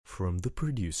from the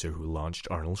producer who launched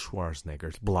Arnold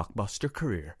Schwarzenegger's blockbuster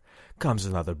career comes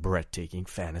another breathtaking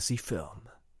fantasy film.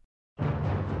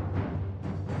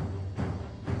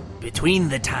 Between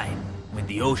the time when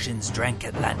the oceans drank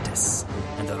Atlantis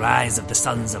and the rise of the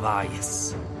sons of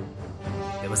Arius,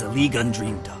 there was a league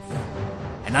undreamed of,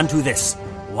 and unto this,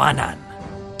 Wanan,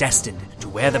 destined to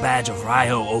wear the badge of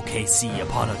Ryo OKC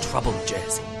upon a troubled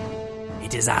jersey.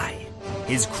 It is I,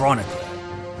 his chronicler,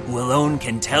 who alone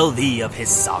can tell thee of his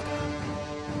saga.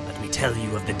 Let me tell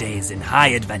you of the days in high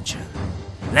adventure.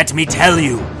 Let me tell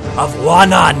you of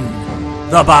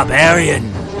Wanan, the barbarian.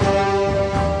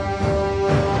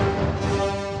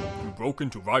 You broke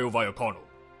into Rayo Vallecano.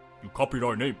 You copied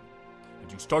our name,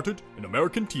 and you started an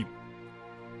American team.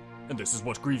 And this is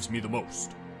what grieves me the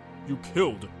most. You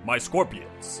killed my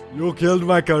Scorpions. You killed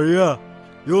my career.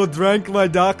 You drank my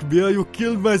dark beer. You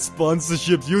killed my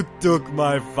sponsorships. You took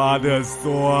my father's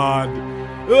sword.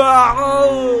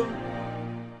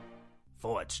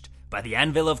 Forged by the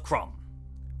anvil of Crom,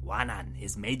 Wanan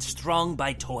is made strong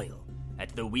by toil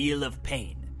at the wheel of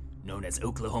pain, known as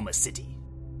Oklahoma City.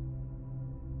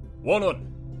 Wanan,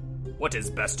 what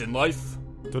is best in life?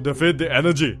 To defeat the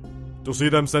energy. To see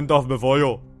them sent off before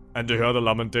you. And to hear the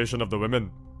lamentation of the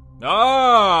women.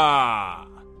 Ah!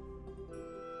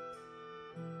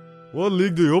 What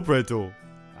league do you pray to?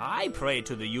 I pray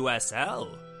to the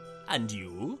USL. And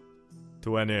you?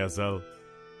 To NASL.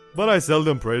 But I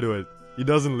seldom pray to it. He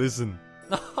doesn't listen.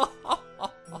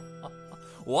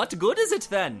 What good is it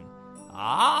then?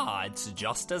 Ah, it's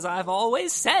just as I've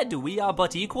always said, we are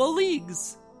but equal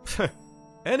leagues.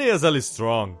 NASL is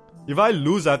strong. If I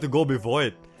lose, I have to go before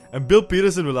it. And Bill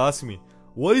Peterson will ask me,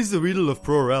 what is the riddle of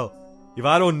Pro Rel? If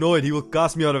I don't know it, he will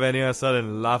cast me out of NASL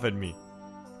and laugh at me.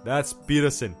 That's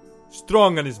Peterson.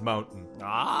 Strong on his mountain.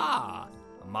 Ah,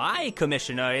 my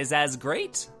commissioner is as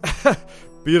great.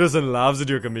 Peterson laughs at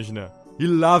your commissioner. He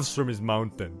laughs from his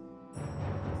mountain.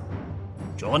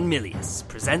 John Milius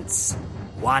presents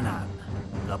Wanan,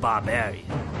 the barbarian.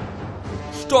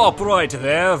 Stop right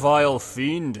there, vile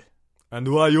fiend. And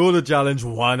who are you to challenge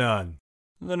Wanan?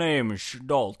 The name's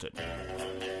Dalton.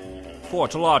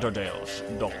 Fort Lauderdale's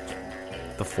Dalton.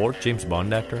 The fourth James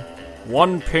Bond actor?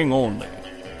 One ping only.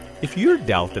 If you're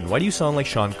Dalton, why do you sound like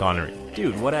Sean Connery?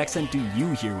 Dude, what accent do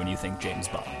you hear when you think James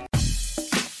Bond?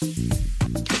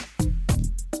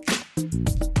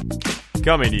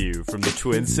 Coming to you from the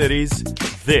Twin Cities,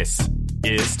 this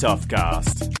is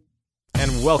Toughcast.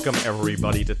 And welcome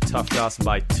everybody to Toughcast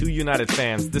by two United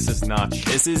fans. This is Notch.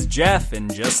 This is Jeff,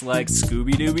 and just like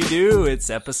Scooby-Dooby-Doo,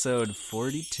 it's episode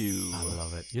 42. I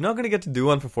love it. You're not going to get to do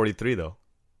one for 43, though.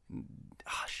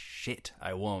 Ah, shit,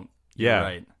 I won't. Yeah. You're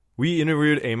right. We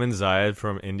interviewed Ayman Zayed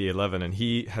from Indie 11, and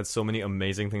he had so many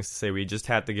amazing things to say. We just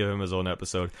had to give him his own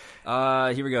episode.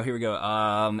 Here we go.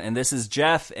 And this is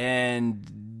Jeff,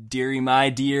 and dearie my,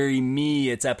 dearie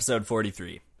me, it's episode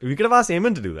 43. We could have asked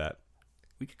Ayman to do that.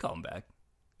 We could call him back.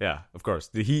 Yeah, of course.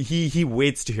 He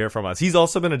waits to hear from us. He's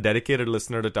also been a dedicated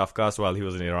listener to Toughcast while he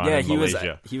was in Iran and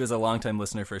Malaysia. He was a long-time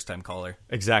listener, first-time caller.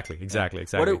 Exactly.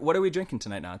 What are we drinking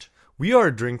tonight, Notch? We are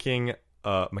drinking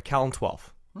Macallan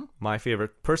 12. My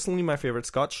favorite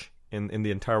Scotch in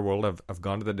the entire world. I've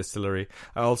gone to the distillery.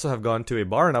 I also have gone to a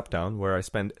bar in Uptown where I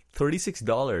spent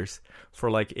 $36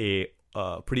 for like a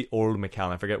pretty old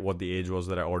Macallan. I forget what the age was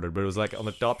that I ordered, but it was like on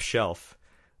the top shelf.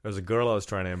 There was a girl I was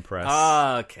trying to impress.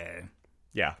 Okay.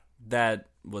 Yeah. That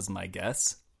was my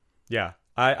guess. Yeah.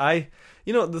 I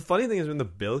the funny thing is when the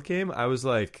bill came, I was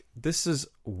like, this is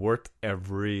worth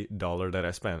every dollar that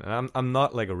I spent. And I'm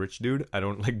not like a rich dude. I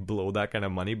don't like blow that kind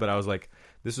of money, but I was like,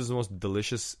 this is the most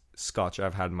delicious Scotch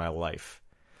I've had in my life.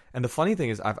 And the funny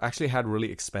thing is I've actually had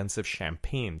really expensive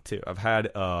champagne too. I've had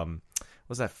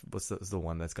what's the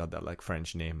one that's got that like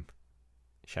French name?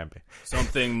 Champagne.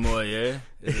 Something Moët.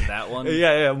 Is it that one?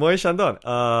 Yeah, Moët Chandon.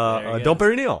 Dom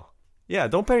Perignon. Yeah,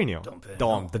 Dom Perignon.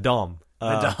 The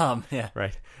Dom, yeah.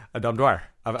 Right. Dom Dwyer.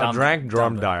 I drank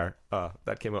Dom Dwyer.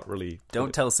 That came out really...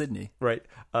 Don't tell Sydney. Right.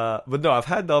 But no, I've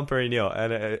had Dom Perignon,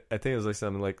 and I think it was like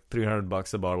something like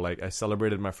 $300 a bottle. Like, I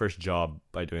celebrated my first job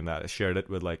by doing that. I shared it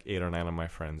with like 8 or 9 of my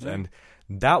friends. And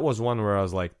that was one where I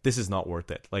was like, this is not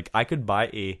worth it. Like, I could buy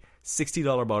a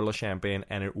 $60 bottle of champagne,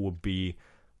 and it would be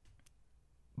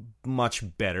much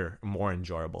better, more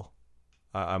enjoyable.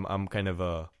 I'm kind of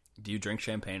a... Do you drink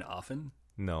champagne often?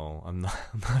 No, I'm not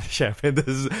a champagne.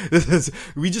 This is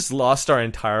we just lost our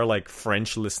entire like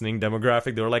French listening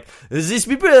demographic. They were like, these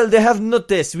people, they have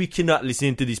noticed we cannot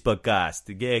listen to this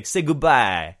podcast. Okay, say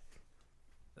goodbye.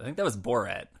 I think that was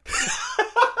Borat.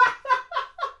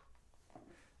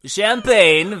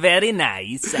 Champagne, very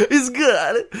nice. It's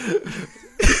good.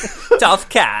 Tough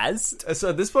cast. So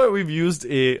at this point, we've used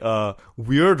a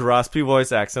weird raspy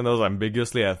voice accent that was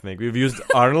ambiguously ethnic. We've used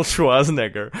Arnold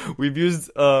Schwarzenegger. We've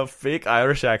used a fake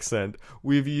Irish accent.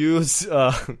 We've used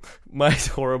my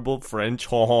horrible French,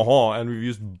 and we've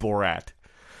used Borat.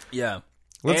 Yeah.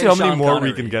 Let's And see how many Sean more Connery.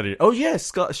 we can get here. Oh,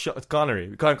 yes, Connery.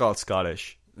 We can't call it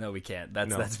Scottish. No, we can't.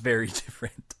 That's very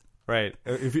different. Right.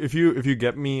 If you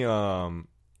get me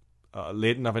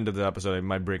late enough into the episode, I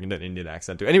might break into an Indian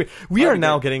accent too. Anyway, we are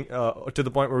now getting to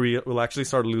the point where we will actually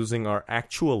start losing our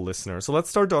actual listeners. So let's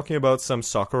start talking about some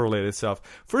soccer-related stuff.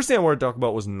 First thing I want to talk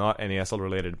about was not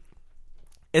NASL-related.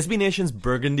 SB Nation's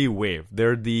Burgundy Wave.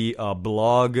 They're the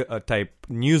blog type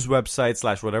news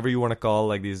website / whatever you want to call,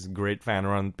 like these great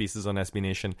fan-run pieces on SB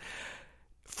Nation.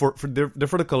 They're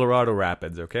for the Colorado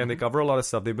Rapids, okay? And they cover a lot of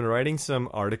stuff. They've been writing some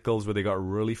articles where they got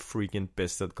really freaking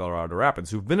pissed at Colorado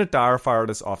Rapids, who've been a tire fire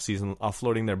this offseason,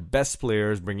 offloading their best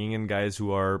players, bringing in guys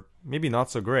who are maybe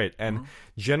not so great, and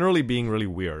generally being really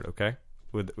weird, okay?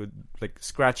 With like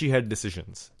scratchy head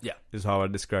decisions. Yeah. Is how I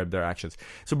describe their actions.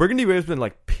 So Burgundy Wave's been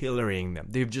like pillorying them.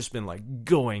 They've just been like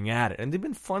going at it. And they've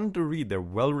been fun to read. They're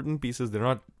well written pieces. They're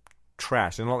not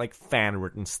trash. They're not like fan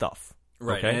written stuff.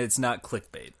 Right. Okay? And it's not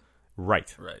clickbait.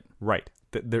 Right. Right. Right.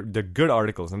 They're good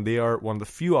articles, and they are one of the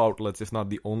few outlets, if not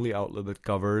the only outlet, that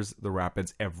covers the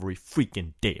Rapids every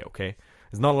freaking day, okay?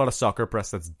 There's not a lot of soccer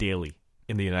press that's daily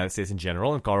in the United States in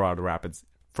general, and Colorado Rapids,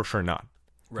 for sure not.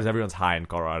 Because everyone's high in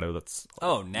Colorado, that's...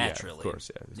 Oh, naturally. Yeah, of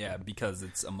course, yeah. Yeah, because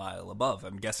it's a mile above.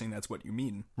 I'm guessing that's what you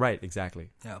mean. Right, exactly.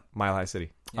 Yeah. Mile High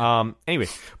City. Yeah. Anyway,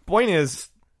 point is,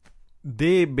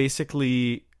 they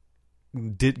basically...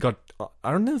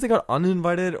 I don't know if they got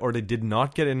uninvited or they did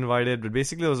not get invited, but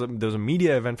basically there was a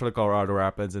media event for the Colorado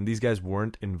Rapids, and these guys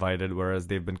weren't invited, whereas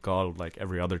they've been called like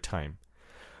every other time.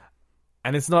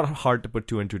 And it's not hard to put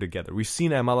two and two together. We've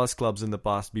seen MLS clubs in the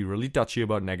past be really touchy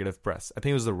about negative press. I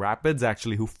think it was the Rapids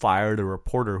actually who fired a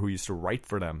reporter who used to write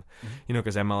for them. You know,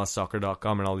 because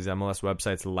MLSsoccer.com and all these MLS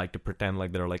websites like to pretend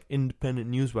like they're like independent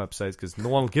news websites because no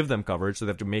one will give them coverage, so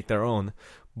they have to make their own.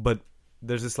 But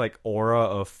there's this like aura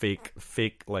of fake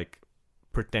like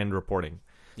pretend reporting.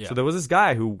 Yeah. So there was this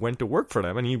guy who went to work for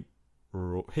them, and he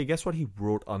wrote, hey, guess what? He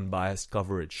wrote unbiased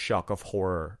coverage, shock of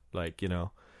horror, like, you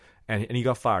know, and he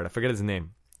got fired. I forget his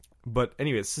name. But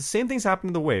anyways, the same thing's happened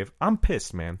to the Wave. I'm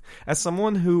pissed, man. As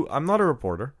someone who, I'm not a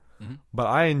reporter, but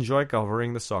I enjoy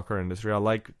covering the soccer industry. I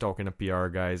like talking to PR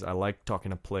guys. I like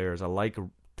talking to players. I like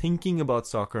thinking about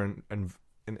soccer and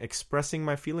expressing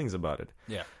my feelings about it.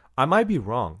 Yeah. I might be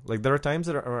wrong. Like, there are times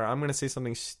where I'm going to say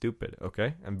something stupid,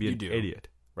 okay? And be an idiot.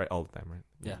 Right? All the time, right?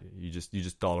 Yeah. You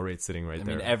just tolerate sitting there. I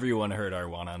mean, everyone heard our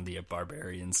one on the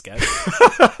Barbarian sketch.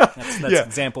 That's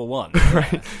example one.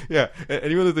 Right? Yeah.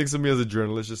 Anyone who thinks of me as a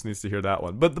journalist just needs to hear that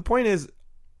one. But the point is,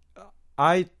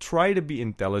 I try to be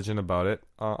intelligent about it.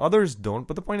 Others don't.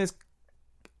 But the point is,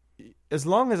 as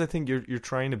long as I think you're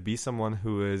trying to be someone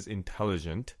who is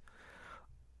intelligent,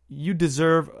 you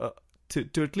deserve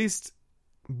to at least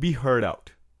be heard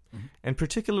out. And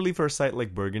particularly for a site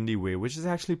like Burgundy Way, which is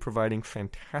actually providing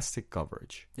fantastic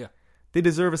coverage. Yeah. They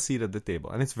deserve a seat at the table.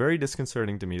 And it's very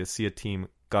disconcerting to me to see a team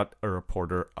cut a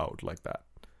reporter out like that.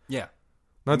 Yeah.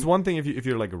 Now, it's one thing if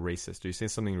you're like a racist, or you say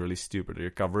something really stupid, or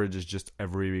your coverage is just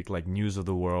every week like News of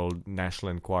the World,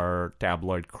 National Enquirer,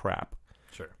 tabloid crap.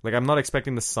 Sure. Like, I'm not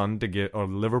expecting the Sun to get, or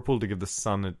Liverpool to give the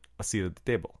Sun a seat at the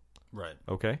table. Right.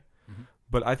 Okay?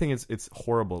 But I think it's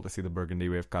horrible to see the Burgundy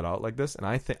Wave cut out like this, and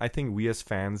I think we as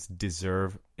fans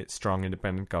deserve strong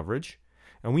independent coverage,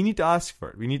 and we need to ask for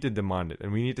it. We need to demand it,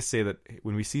 and we need to say that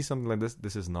when we see something like this,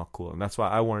 this is not cool, and that's why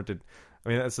I wanted to. I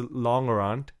mean, that's a long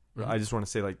rant. I just want to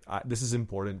say, like, this is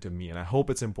important to me, and I hope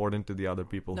it's important to the other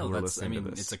people who are listening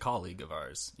to this. It's a colleague of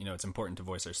ours. You know, it's important to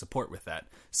voice our support with that.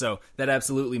 So that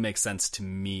absolutely makes sense to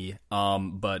me.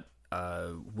 But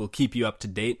we'll keep you up to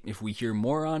date if we hear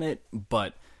more on it.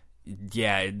 But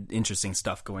yeah, interesting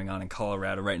stuff going on in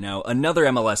Colorado right now. Another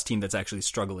MLS team that's actually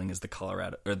struggling is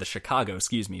the Chicago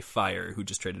Fire, who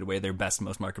just traded away their best,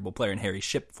 most marketable player in Harry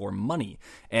Shipp for money,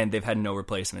 and they've had no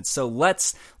replacements. So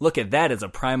let's look at that as a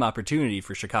prime opportunity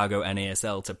for Chicago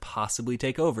NASL to possibly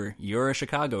take over. You're a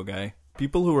Chicago guy.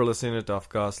 People who were listening to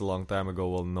Toughcast a long time ago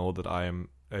will know that I am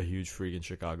a huge freaking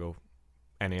Chicago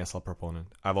NASL proponent.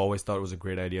 I've always thought it was a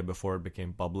great idea before it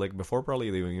became public, before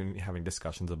probably they were even having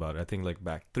discussions about it. I think like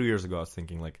back 3 years ago, I was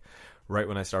thinking like, right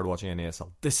when I started watching NASL,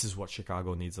 this is what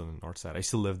Chicago needs on the north side. I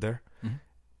still live there.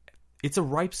 It's a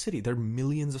ripe city. There are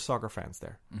millions of soccer fans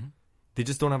there. They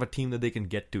just don't have a team that they can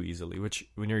get to easily, which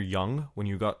when you're young, when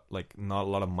you got like not a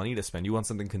lot of money to spend, you want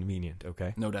something convenient,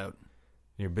 okay? No doubt.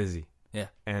 You're busy. Yeah.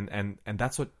 And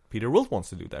that's what Peter Wilt wants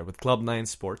to do there with Club 9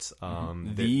 Sports.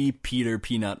 The Peter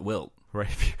Peanut Wilt.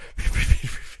 Right.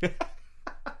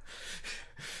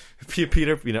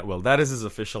 Peter Peanut. Well, that is his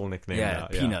official nickname. Yeah, now.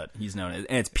 Peanut. He's known as,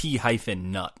 and it's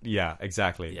P-nut. Yeah,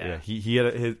 exactly. Yeah. Yeah, he had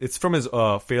it's from his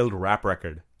failed rap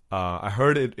record. I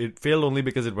heard it failed only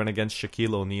because it went against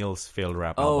Shaquille O'Neal's failed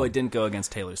rap album. Oh, it didn't go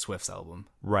against Taylor Swift's album.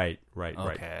 Right.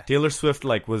 Okay. Taylor Swift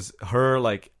was her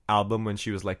album when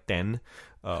she was 10,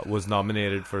 was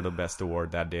nominated for the best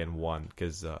award that day and won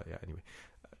because anyway.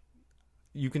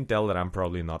 You can tell that I'm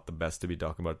probably not the best to be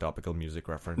talking about topical music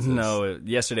references. No,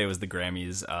 yesterday was the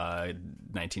Grammys.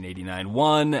 1989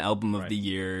 won Album of the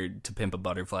Year. To Pimp a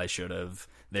Butterfly should have.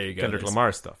 There you go. Kendrick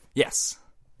Lamar stuff. Yes.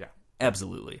 Yeah.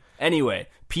 Absolutely. Anyway,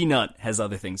 Peanut has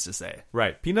other things to say.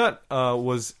 Right. Peanut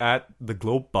was at the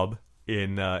Globe Pub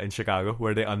in Chicago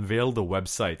where they unveiled the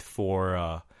website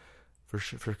for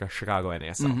Chicago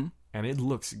NASL. Mm-hmm. And it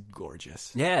looks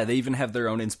gorgeous. Yeah, they even have their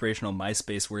own inspirational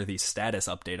MySpace-worthy status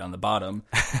update on the bottom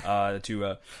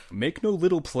to make no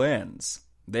little plans.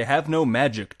 They have no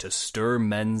magic to stir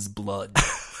men's blood.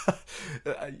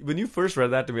 When you first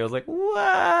read that to me, I was like, what?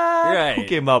 Right. Who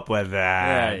came up with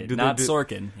that? Right, not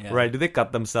Sorkin. Yeah. Right, do they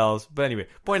cut themselves? But anyway,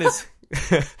 point is...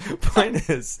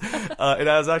 it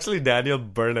was actually Daniel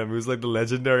Burnham, who's the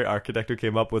legendary architect who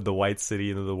came up with the White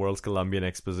City, the world's Columbian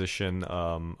Exposition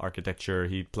architecture.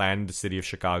 He planned the city of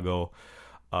Chicago.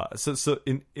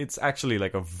 It's actually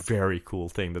a very cool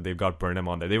thing that they've got Burnham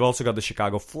on there. They've also got the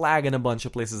Chicago flag in a bunch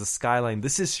of places, the skyline.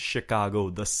 This is Chicago,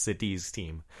 the city's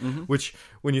team, which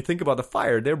when you think about the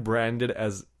Fire, they're branded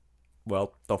as,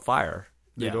 the Fire.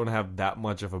 They don't have that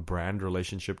much of a brand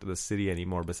relationship to the city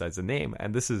anymore besides the name.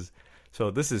 And this is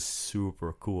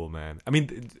super cool, man. I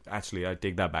mean, actually, I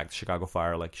take that back. Chicago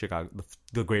Fire, Chicago,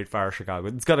 the Great Fire of Chicago.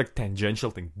 It's got a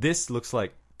tangential thing. This looks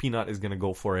like Peanut is going to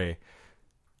go for a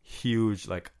huge,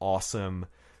 awesome,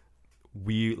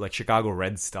 Chicago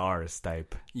Red Stars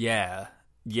type. Yeah.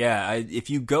 Yeah, if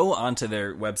you go onto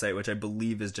their website, which I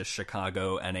believe is just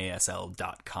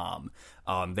chicagonasl.com,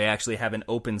 they actually have an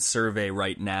open survey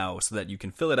right now so that you can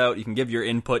fill it out, you can give your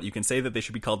input, you can say that they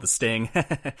should be called the Sting,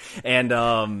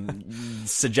 and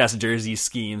suggest jersey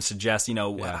schemes, suggest,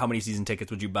 how many season tickets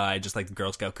would you buy, just like the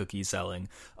Girl Scout cookies selling,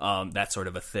 that sort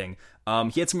of a thing.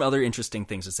 He had some other interesting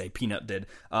things to say, Peanut did.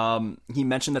 He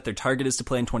mentioned that their target is to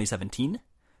play in 2017.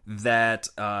 That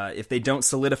if they don't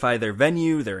solidify their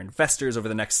venue, their investors over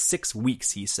the next 6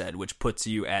 weeks, he said, which puts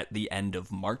you at the end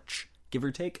of March, give or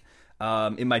take.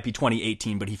 It might be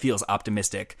 2018, but he feels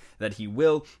optimistic that he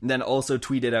will. And then also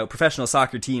tweeted out, professional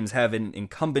soccer teams have an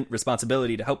incumbent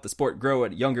responsibility to help the sport grow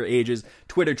at younger ages.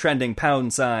 Twitter trending #,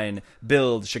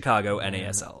 build Chicago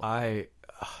NASL.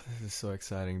 This is so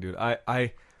exciting, dude.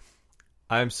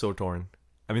 I'm so torn.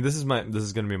 I mean, this is going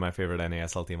to be my favorite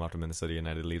NASL team after Minnesota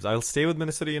United leaves. I'll stay with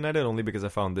Minnesota United only because I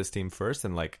found this team first,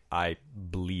 and I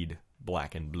bleed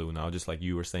black and blue now, just like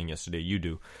you were saying yesterday. You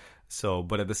do. So,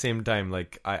 but at the same time,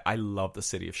 I love the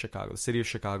city of Chicago. The city of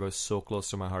Chicago is so close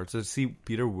to my heart. So to see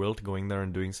Peter Wilt going there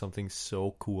and doing something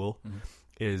so cool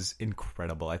is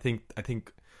incredible. I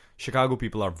think Chicago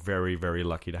people are very, very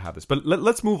lucky to have this. But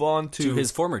let's move on to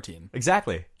his former team.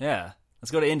 Exactly. Yeah.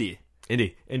 Let's go to Indy.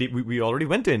 Indy. We already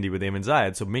went to Indy with Eamon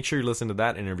Zayed, so make sure you listen to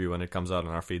that interview when it comes out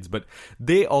on our feeds. But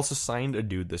they also signed a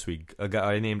dude this week, a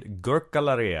guy named Gorka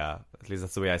Laryea. At least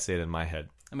that's the way I say it in my head.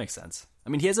 That makes sense. I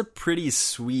mean, he has a pretty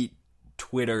sweet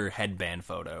Twitter headband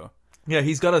photo. Yeah,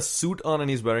 he's got a suit on and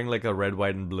he's wearing a red,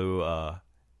 white, and blue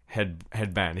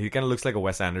headband. He kind of looks like a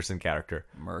Wes Anderson character.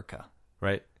 Merca.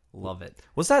 Right? Love it.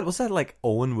 Was that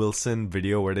Owen Wilson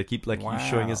video where they keep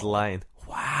showing his line?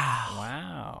 Wow.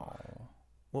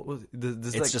 What was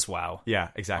it's just wow. Yeah,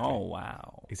 exactly. Oh,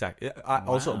 wow. Exactly.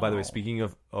 Also, by the way, speaking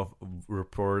of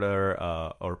reporter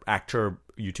or actor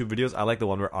YouTube videos, I like the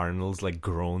one where Arnold's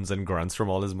groans and grunts from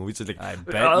all his movies. So I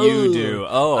bet you do.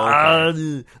 Oh,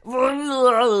 okay.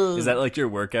 Is that your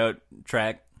workout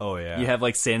track? Oh, yeah. You have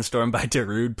Sandstorm by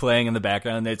Darude playing in the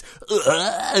background. There's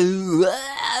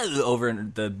over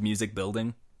in the music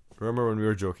building. Remember when we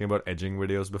were joking about edging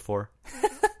videos before?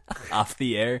 Off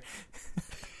the air.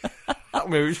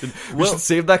 Maybe we should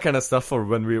save that kind of stuff for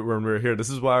when we're here. This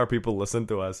is why our people listen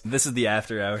to us. This is the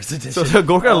after hours edition. So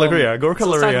Gorka Laryea.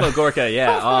 Let's talk about Gorka,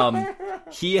 yeah.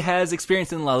 He has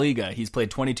experience in La Liga. He's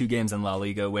played 22 games in La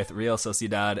Liga with Real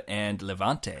Sociedad and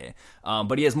Levante.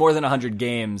 But he has more than 100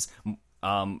 games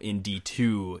in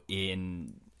D2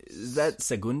 in... Is that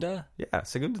Segunda? Yeah,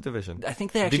 Segunda Division. I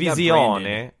think they actually got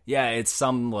branded. Yeah, it's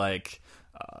some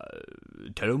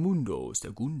Telemundo,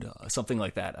 Segunda, something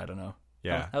like that. I don't know.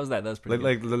 Yeah. How was that? That was pretty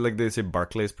good. Like they say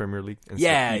Barclays Premier League.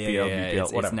 Yeah, EPL,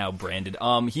 VPL, it's now branded.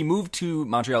 He moved to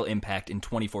Montreal Impact in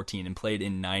 2014 and played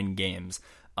in 9 games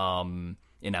in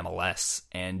MLS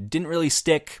and didn't really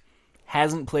stick.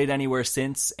 hasn't played anywhere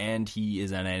since, and he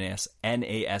is an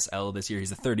NASL this year.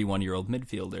 He's a 31-year-old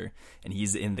midfielder, and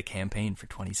he's in the campaign for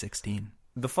 2016.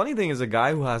 The funny thing is, a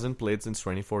guy who hasn't played since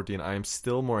 2014, I am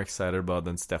still more excited about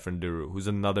than Stefan Deroux, who's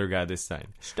another guy they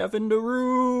signed. Stefan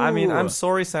Deroux! I mean, I'm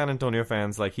sorry, San Antonio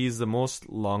fans. Like, he's the most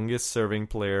longest serving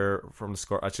player from the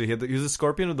Scorpions. Actually, he was the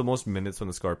Scorpion with the most minutes when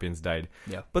the Scorpions died.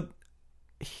 Yeah. But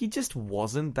he just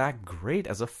wasn't that great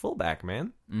as a fullback,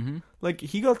 man. Mm-hmm. Like,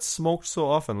 he got smoked so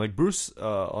often. Like, Bruce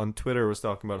on Twitter was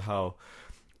talking about how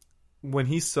when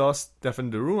he saw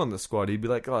Stefan Deroux on the squad, he'd be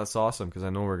like, oh, that's awesome, because I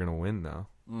know we're going to win now.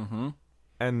 Mm-hmm.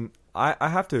 And I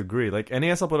have to agree. Like,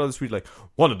 NASL put out this tweet, like,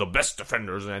 one of the best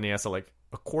defenders in NASL. Like,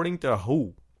 according to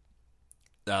who?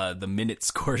 The minute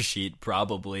score sheet,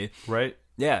 probably. Right?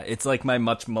 Yeah, it's like my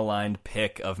much maligned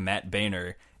pick of Matt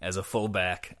Boehner as a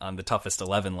fullback on the toughest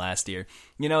 11 last year.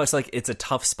 You know, it's like, it's a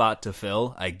tough spot to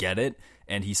fill. I get it.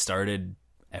 And he started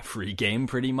every game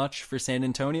pretty much for San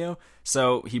Antonio.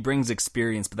 So he brings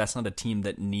experience, but that's not a team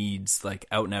that needs like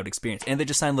out and out experience. And they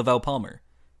just signed Lavelle Palmer,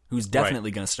 who's definitely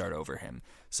going to start over him.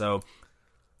 So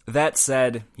that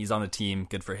said, he's on the team.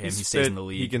 Good for him. He stays in the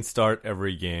league. He can start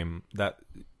every game.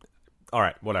 All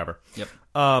right, whatever. Yep.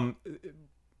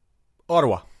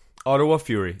 Ottawa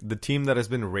Fury, the team that has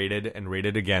been rated and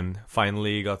rated again,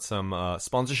 finally got some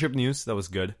sponsorship news. That was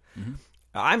good. Mm-hmm.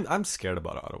 I'm scared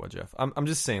about Ottawa, Jeff. I'm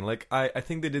just saying, like, I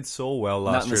think they did so well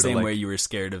last year. Not in the same way you were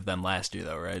scared of them last year,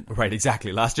 though, right? Right,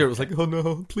 exactly. Last year it was like, oh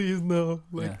no, please no,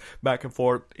 like Yeah. back and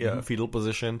forth, fetal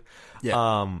position.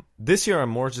 Yeah. This year I'm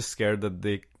more just scared that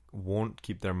they won't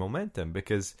keep their momentum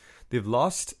because they've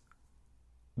lost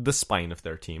the spine of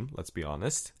their team. Let's be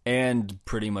honest. And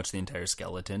pretty much the entire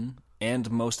skeleton and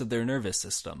most of their nervous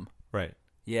system. Right.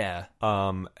 Yeah.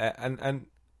 And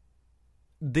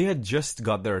they had just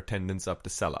got their attendance up to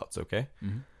sellouts, okay?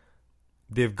 Mm-hmm.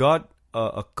 They've got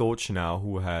a coach now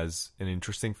who has an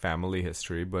interesting family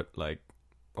history, but, like,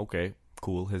 okay,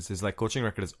 cool. His like, coaching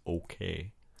record is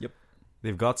okay. Yep.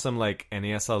 They've got some, like,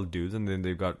 NASL dudes, and then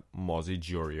they've got Mozzie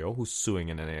Giorio, who's suing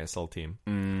an NASL team.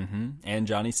 Mm-hmm. And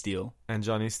Johnny Steele. I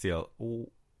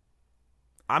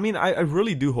mean, I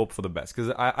really do hope for the best,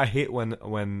 because I hate when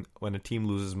a team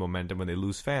loses momentum, when they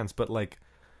lose fans, but, like,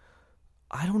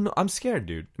 I don't know. I'm scared,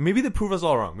 dude. Maybe they prove us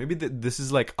all wrong. Maybe this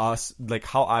is like us, like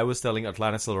how I was telling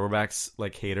Atlanta Silverbacks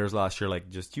like haters last year, like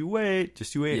just you wait.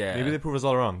 Yeah. Maybe they prove us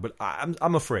all wrong, but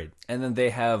I'm afraid. And then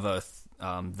they have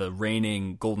the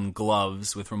reigning Golden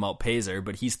Gloves with Ramalt Pazer,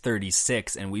 but he's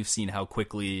 36, and we've seen how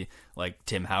quickly like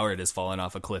Tim Howard has fallen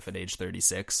off a cliff at age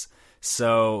 36.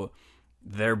 So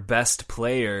their best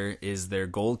player is their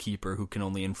goalkeeper, who can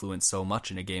only influence so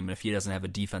much in a game. And if he doesn't have a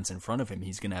defense in front of him,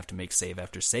 he's going to have to make save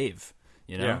after save.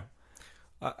 You know?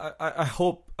 Yeah. I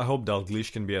hope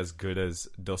Dalglish can be as good as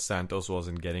Dos Santos was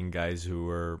in getting guys who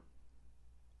were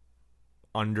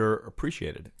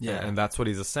underappreciated. Yeah. And that's what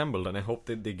he's assembled. And I hope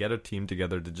that they get a team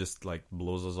together that just like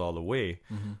blows us all away.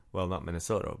 Mm-hmm. Well, not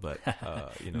Minnesota, but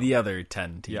you know, the other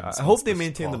 10 teams. Yeah, I hope they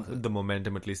maintain the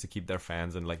momentum at least to keep their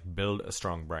fans and like build a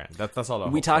strong brand. That's all I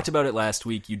hope. We talked about it last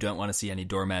week. You don't want to see any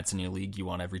doormats in your league. You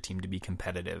want every team to be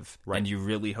competitive. Right. And you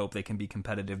really hope they can be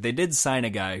competitive. They did sign a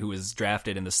guy who was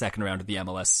drafted in the second round of the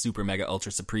MLS Super Mega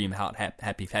Ultra Supreme Hot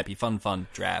Happy Fun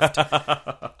draft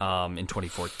in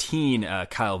 2014.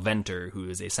 Kyle Venter, who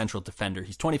is a central defender.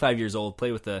 He's 25 years old,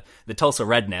 played with the Tulsa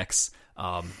Rednecks.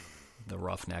 The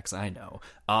Roughnecks, I know.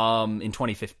 In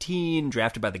 2015,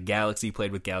 drafted by the Galaxy,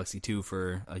 played with Galaxy 2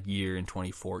 for a year in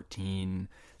 2014.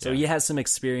 So he has some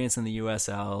experience in the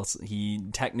USL. He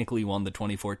technically won the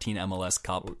 2014 MLS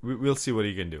Cup. We'll see what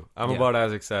he can do. I'm about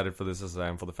as excited for this as I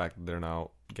am for the fact that they're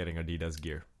now getting Adidas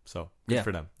gear. So good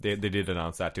for them. They did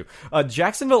announce that too.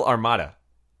 Jacksonville Armada.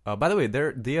 By the way,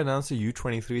 they announced a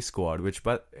U23 squad,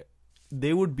 but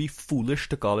they would be foolish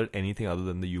to call it anything other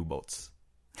than the U-boats.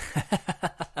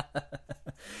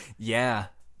 Yeah.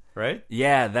 Right?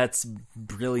 Yeah, that's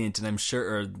brilliant, and I'm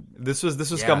sure this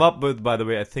was come up with, by the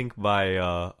way, I think by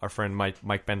our friend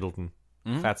Mike Pendleton.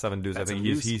 Fat Seven Deuce. I think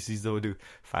he's the dude.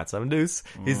 Fat Seven Deuce.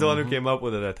 He's the one who came up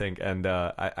with it, I think, and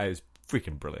I was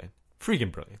freaking brilliant.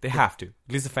 Freaking brilliant. They have to.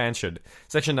 At least the fans should.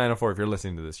 Section 904, if you're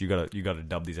listening to this, you gotta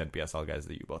dub these NPSL guys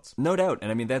the U-boats. No doubt.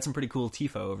 And I mean, they had some pretty cool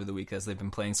TIFO over the week as they've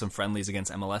been playing some friendlies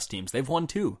against MLS teams. They've won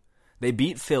 2. They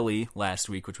beat Philly last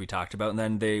week, which we talked about, and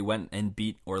then they went and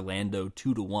beat Orlando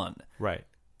 2-1. Right.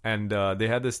 And they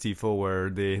had this tifo where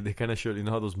they kind of showed, you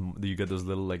know how you get those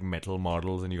little like metal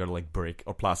models and you gotta like break,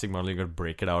 or plastic model, you gotta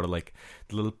break it out, of like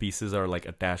the little pieces are like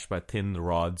attached by thin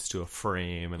rods to a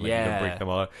frame, and like you gotta break them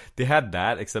out. They had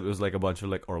that, except it was like a bunch of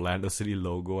like Orlando City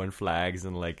logo and flags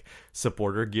and like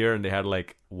supporter gear, and they had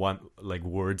like one like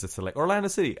words that said like Orlando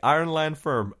City, Iron Lion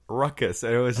Firm, Ruckus,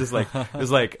 and it was just like it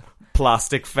was like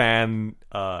plastic fan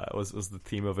was the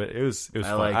theme of it. It was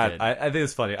fun. I think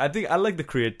it's funny. I like the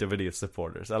creativity of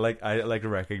supporters. I like to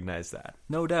recognize that.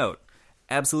 No doubt.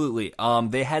 Absolutely.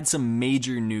 They had some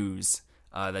major news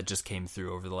that just came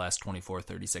through over the last 24,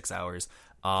 36 hours.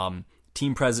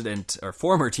 Team president, or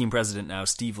former team president now,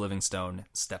 Steve Livingstone,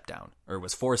 stepped down, or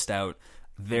was forced out.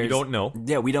 We don't know.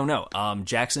 Yeah, we don't know.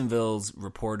 Jacksonville's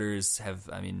reporters have,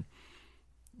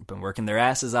 been working their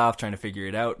asses off trying to figure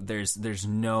it out. There's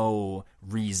no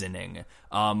reasoning.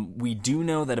 We do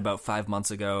know that about 5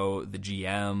 months ago, the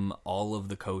GM, all of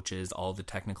the coaches, all the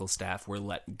technical staff were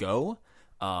let go,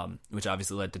 which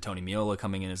obviously led to Tony Meola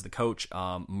coming in as the coach.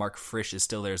 Mark Frisch is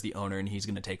still there as the owner, and he's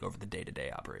going to take over the day-to-day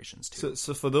operations too.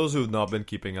 So for those who've not been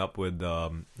keeping up with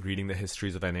reading the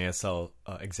histories of NASL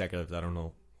executives, I don't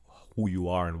know who you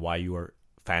are and why you are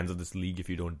fans of this league if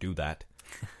you don't do that.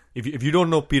 If you don't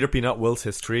know Peter Peanut Will's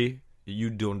history, you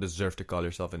don't deserve to call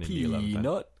yourself an Indy 11 fan.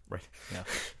 Peanut? Right. Yeah.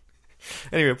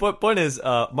 Anyway, point is,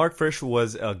 Mark Frisch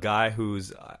was a guy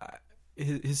who's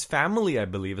his family, I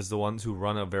believe, is the ones who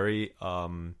run a very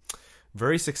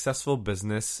very successful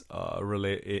business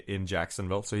in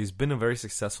Jacksonville. So he's been a very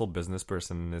successful business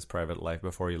person in his private life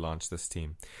before he launched this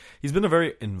team. He's been a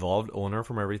very involved owner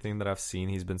from everything that I've seen.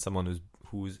 He's been someone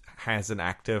who has an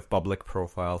active public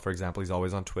profile. For example, he's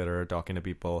always on Twitter talking to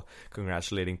people,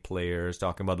 congratulating players,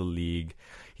 talking about the league.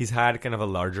 He's had kind of a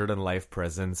larger than life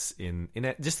presence in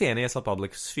just the NASL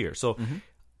public sphere. So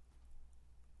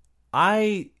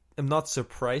I am not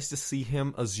surprised to see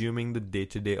him assuming the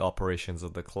day-to-day operations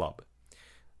of the club.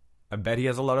 I bet he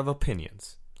has a lot of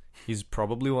opinions. He's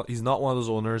not one of those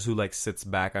owners who like sits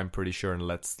back, I'm pretty sure, and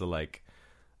lets the like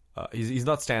he's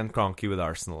not Stan Kroenke with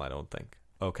Arsenal, I don't think.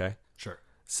 Okay? Sure.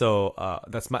 So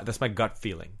that's my gut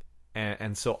feeling,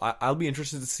 and so I'll be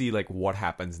interested to see like what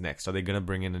happens next. Are they gonna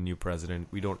bring in a new president?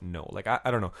 We don't know. Like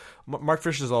I don't know. Mark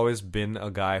Frisch has always been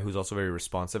a guy who's also very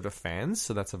responsive to fans,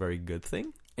 so that's a very good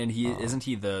thing. And isn't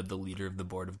he the leader of the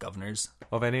board of governors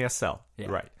of NASL? Yeah.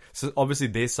 Right. So obviously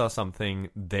they saw something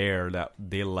there that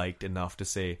they liked enough to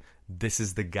say, this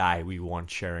is the guy we want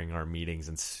chairing our meetings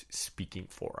and speaking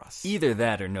for us. Either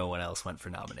that or no one else went for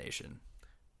nomination.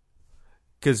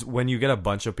 Because when you get a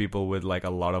bunch of people with like a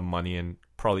lot of money and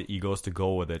probably egos to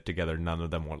go with it together, none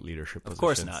of them want leadership positions. Of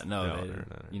course not. No.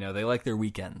 You know, they like their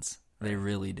weekends. They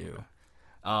really do.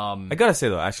 I gotta say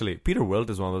though, actually, Peter Wilt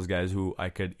is one of those guys who I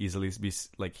could easily be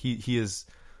like, he is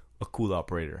a cool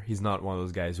operator. He's not one of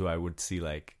those guys who I would see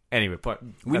like. Anyway, but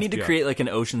we need to create like an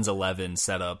Ocean's 11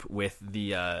 setup with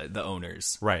the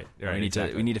owners. Right. We need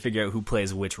to figure out who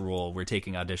plays which role. We're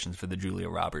taking auditions for the Julia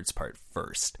Roberts part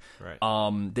first.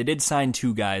 Right. They did sign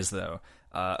two guys though,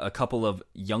 a couple of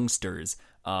youngsters.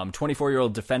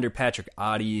 24-year-old defender Patrick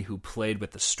Oddie, who played with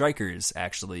the Strikers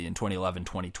actually in 2011,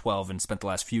 2012, and spent the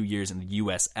last few years in the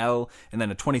USL, and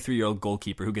then a 23-year-old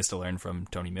goalkeeper who gets to learn from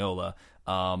Tony Meola.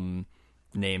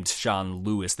 Named Sean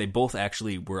Lewis. They both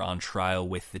actually were on trial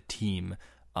with the team,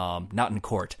 not in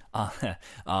court.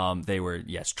 They were,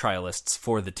 trialists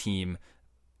for the team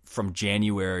from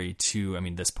January to,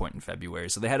 this point in February.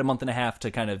 So they had a month and a half to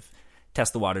kind of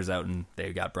test the waters out, and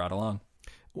they got brought along.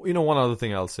 You know, one other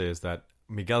thing I'll say is that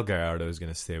Miguel Gallardo is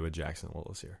going to stay with Jacksonville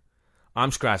this year.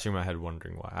 I'm scratching my head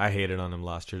wondering why. I hated on him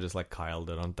last year, just like Kyle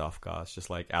did on Tough Goss, just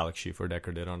like Alex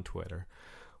Schieferdecker did on Twitter.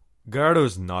 Gallardo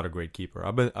is not a great keeper.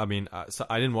 So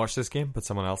I didn't watch this game, but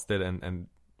someone else did and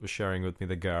was sharing with me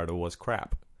that Gallardo was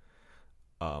crap.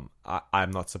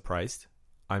 I'm not surprised.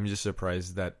 I'm just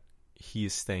surprised that he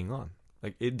is staying on.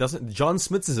 Like, it doesn't. John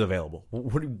Smits is available.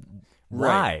 Why?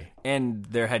 Right. And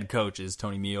their head coach is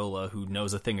Tony Meola, who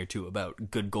knows a thing or two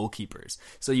about good goalkeepers.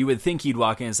 So you would think he'd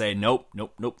walk in and say, nope,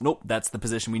 that's the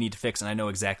position we need to fix, and I know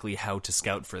exactly how to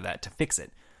scout for that to fix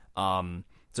it.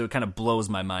 So it kind of blows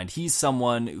my mind. He's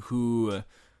someone who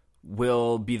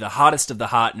will be the hottest of the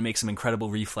hot and make some incredible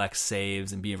reflex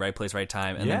saves and be in right place, right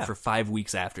time. And then for 5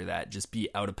 weeks after that, just be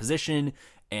out of position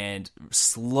and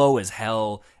slow as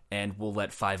hell and will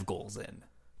let 5 goals in.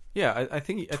 Yeah, I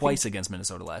think... Twice against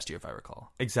Minnesota last year, if I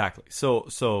recall. Exactly.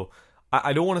 So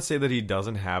I don't want to say that he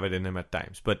doesn't have it in him at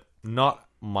times, but not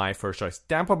my first choice.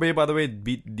 Tampa Bay, by the way,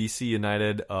 beat DC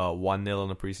United 1-0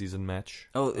 in a preseason match.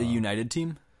 Oh, a United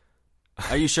team?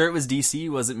 Are you sure it was DC?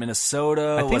 Was it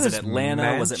Minnesota? Was it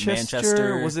Atlanta? Was it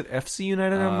Manchester? Was it FC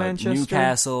United or Manchester?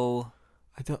 Newcastle?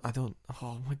 I don't.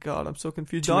 Oh my god, I'm so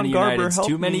confused. Too Don many Garber, Uniteds. help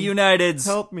Too many me. Uniteds.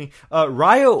 Help me.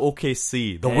 Ryo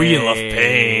OKC, the Wheel of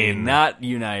Pain. Not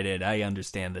United. I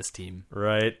understand this team.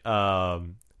 Right. By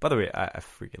the way, I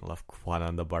freaking love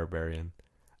Conan the Barbarian.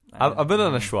 I've been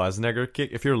on a Schwarzenegger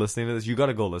kick. If you're listening to this, you got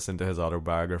to go listen to his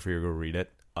autobiography or go read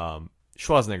it.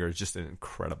 Schwarzenegger is just an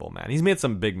incredible man. He's made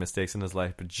some big mistakes in his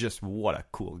life, but just what a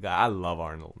cool guy. I love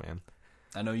Arnold, man.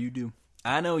 I know you do.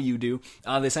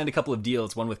 They signed a couple of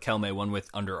deals, one with Kelme, one with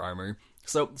Under Armour.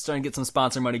 So starting to get some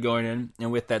sponsor money going in.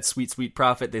 And with that sweet, sweet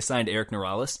profit, they signed Eric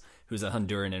Morales, who's a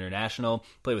Honduran international.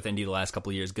 Played with Indy the last couple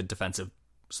of years. Good defensive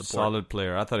support. Solid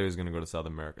player. I thought he was going to go to South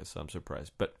America, so I'm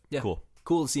surprised. But cool.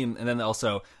 Cool to see him. And then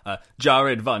also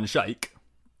Jared Van Schaik,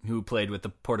 who played with the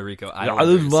Puerto Rico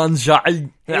Islanders. Hey,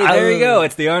 there you go.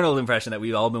 It's the Arnold impression that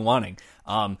we've all been wanting.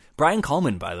 Brian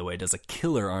Coleman, by the way, does a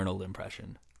killer Arnold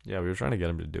impression. Yeah, we were trying to get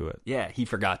him to do it. Yeah, he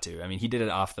forgot to. I mean, he did it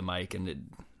off the mic, and it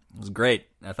was great.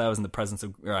 I thought I was in the presence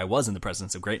of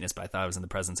greatness, but I thought I was in the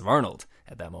presence of Arnold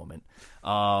at that moment.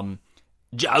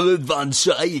 Jared Van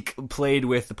Schaik played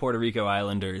with the Puerto Rico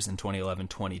Islanders in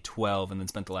 2011-2012, and then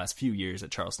spent the last few years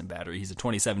at Charleston Battery. He's a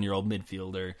 27-year-old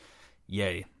midfielder.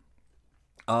 Yay.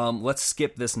 Let's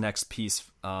skip this next piece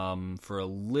for a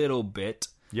little bit.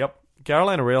 Yep.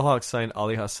 Carolina Railhawks signed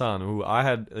Ali Hassan, who I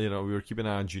had, we were keeping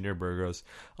an eye on Junior Burgos.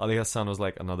 Ali Hassan was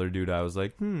like another dude I was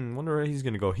like, wonder where he's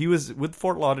going to go. He was with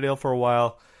Fort Lauderdale for a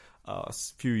while, a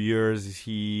few years.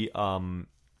 He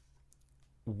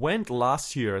went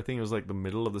last year, I think it was like the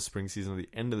middle of the spring season, or the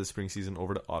end of the spring season,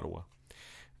 over to Ottawa.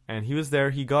 And he was there.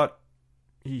 He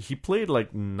played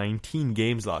like 19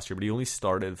 games last year, but he only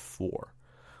started 4.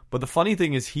 But the funny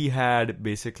thing is he had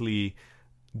basically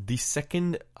the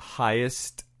second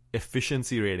highest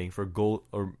efficiency rating for goal,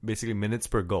 or basically minutes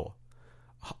per goal.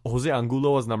 Jose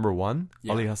Angulo was number 1.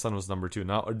 Yeah. Ali Hassan was number 2.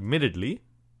 Now, admittedly,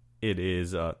 it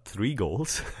is 3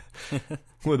 goals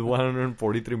with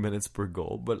 143 minutes per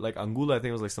goal. But like Angulo, I think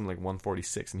it was like something like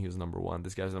 146, and he was number 1.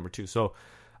 This guy's number 2. So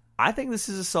I think this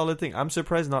is a solid thing. I'm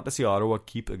surprised not to see Ottawa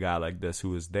keep a guy like this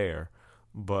who is there.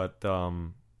 But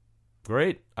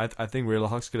great. I think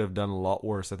Railhawks could have done a lot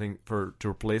worse. I think to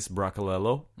replace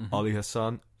Bracalello, Ali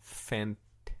Hassan,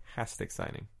 fantastic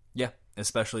signing. Yeah,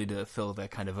 especially to fill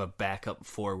that kind of a backup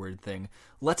forward thing.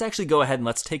 Let's actually go ahead and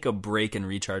let's take a break and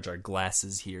recharge our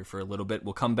glasses here for a little bit.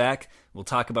 We'll come back. We'll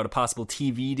talk about a possible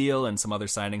TV deal and some other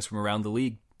signings from around the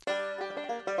league.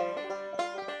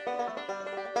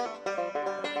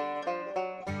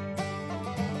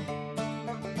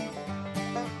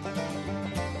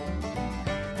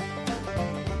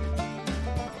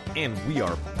 And we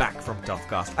are back from Tough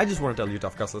Cast. I just want to tell you,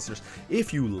 Tough Cast listeners,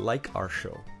 if you like our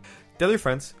show, tell your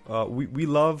friends. We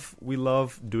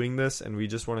love doing this, and we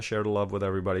just want to share the love with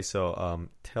everybody. So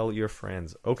tell your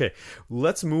friends. Okay,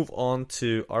 let's move on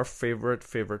to our favorite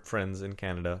friends in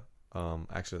Canada.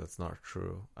 Actually, that's not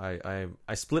true. I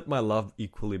split my love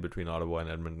equally between Ottawa and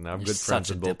Edmonton. I have good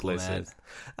friends in both places.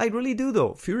 I really do,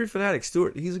 though. Fury Fanatic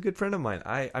Stuart, he's a good friend of mine.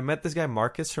 I met this guy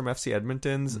Marcus from FC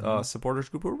Edmonton's supporters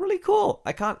group. We're really cool.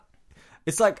 I can't.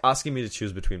 It's like asking me to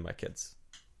choose between my kids.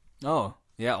 Oh,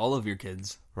 yeah, all of your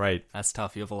kids. Right. That's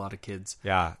tough. You have a lot of kids.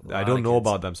 Yeah, I don't know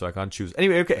about them, so I can't choose.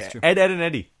 Anyway, okay, Ed, and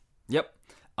Eddie. Yep.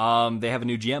 They have a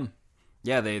new GM.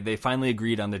 Yeah, they finally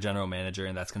agreed on the general manager,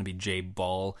 and that's going to be Jay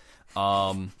Ball.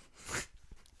 Okay,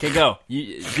 go.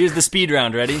 Here's the speed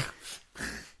round. Ready?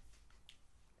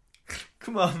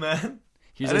 Come on, man.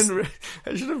 I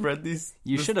should have read these.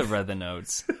 You should have read the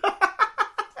notes.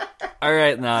 All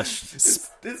right, Notch.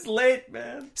 It's late,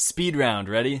 man. Speed round.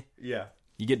 Ready? Yeah.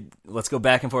 Let's go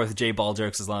back and forth with Jay Ball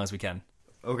jokes as long as we can.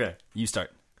 Okay. You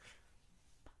start.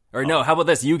 Or no, how about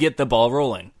this? You get the ball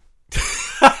rolling.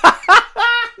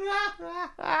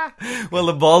 Well,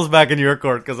 the ball's back in your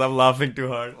court because I'm laughing too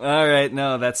hard. All right,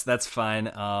 no, that's fine.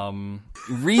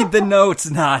 Read the notes,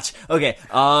 Notch. Okay,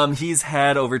 he's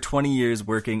had over 20 years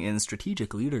working in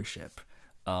strategic leadership.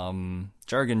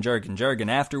 Jargon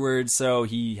afterwards, so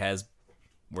he has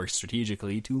worked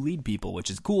strategically to lead people, which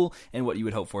is cool and what you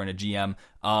would hope for in a GM.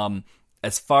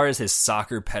 As far as his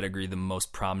soccer pedigree, the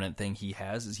most prominent thing he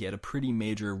has is he had a pretty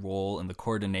major role in the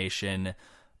coordination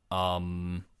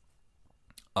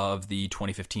of the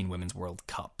 2015 Women's World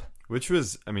Cup. Which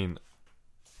was, I mean,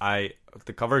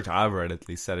 the coverage I've read at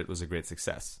least said it was a great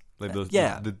success. Like those,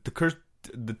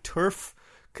 the turf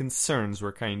concerns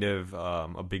were kind of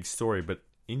a big story, but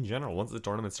in general, once the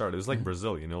tournament started, it was like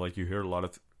Brazil, like you hear a lot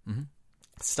of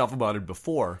stuff about it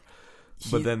before,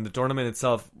 but then the tournament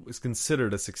itself was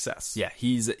considered a success. Yeah,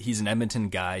 he's an Edmonton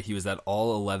guy. He was at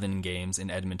all 11 games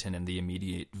in Edmonton and the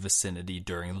immediate vicinity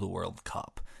during the World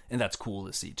Cup, and that's cool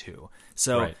to see too.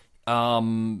 So, right.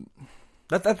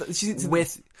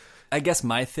 With, I guess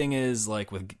my thing is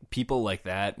like with people like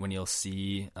that, when you'll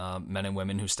see men and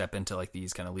women who step into like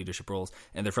these kind of leadership roles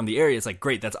and they're from the area, it's like,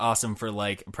 great, that's awesome for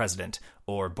like president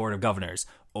or board of governors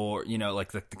or, you know,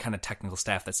 like the kind of technical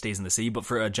staff that stays in the city. But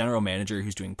for a general manager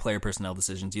who's doing player personnel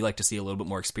decisions, you like to see a little bit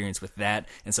more experience with that.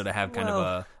 And so to have kind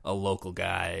of a local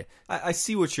guy. I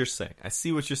see what you're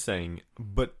saying.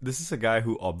 But this is a guy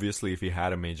who obviously, if he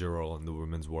had a major role in the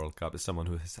Women's World Cup, is someone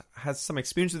who has some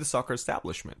experience with the soccer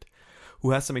establishment,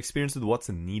 who has some experience with what's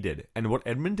needed. And what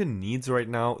Edmonton needs right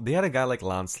now, they had a guy like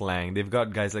Lance Lang. They've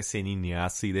got guys like Seni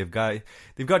Niasi.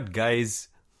 They've got guys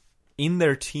in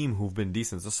their team who've been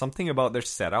decent. So something about their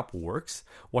setup works.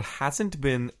 What hasn't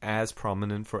been as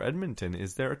prominent for Edmonton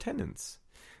is their attendance.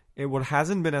 What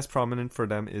hasn't been as prominent for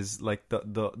them is like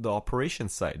the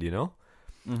operations side, you know?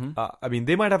 Mm-hmm. I mean,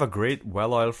 they might have a great,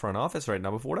 well-oiled front office right now,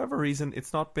 but for whatever reason,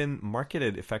 it's not been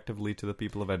marketed effectively to the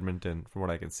people of Edmonton, from what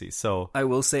I can see. So I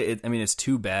will say, it's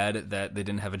too bad that they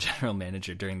didn't have a general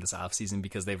manager during this offseason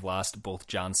because they've lost both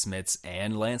John Smits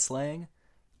and Lance Lang,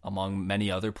 among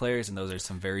many other players, and those are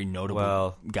some very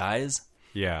notable guys.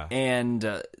 Yeah.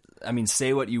 And,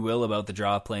 say what you will about the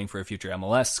draw of playing for a future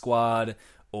MLS squad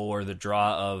or the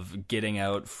draw of getting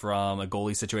out from a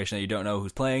goalie situation that you don't know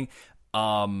who's playing.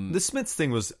 The Smiths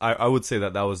thing was, I would say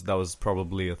that was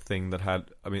probably a thing that had,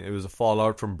 it was a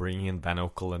fallout from bringing in Van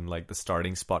Oekel and like the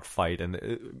starting spot fight,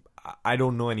 and I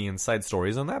don't know any inside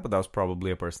stories on that, but that was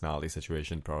probably a personality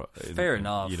situation. Fair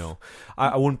enough. You know,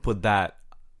 I wouldn't put that.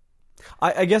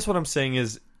 I guess what I'm saying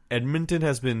is Edmonton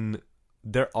has been,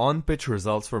 their on-pitch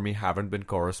results for me haven't been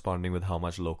corresponding with how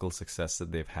much local success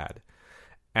that they've had,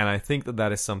 and I think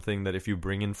that is something that if you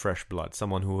bring in fresh blood,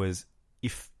 someone who is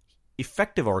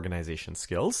effective organization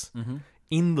skills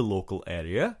in the local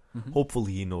area.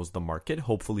 Hopefully he knows the market.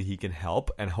 Hopefully he can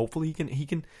help, and hopefully he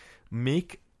can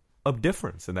make a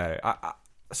difference in that area.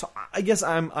 So I guess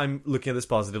I'm looking at this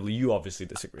positively. You obviously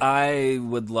disagree. I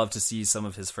would love to see some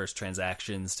of his first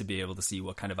transactions to be able to see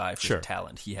what kind of eye for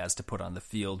talent he has to put on the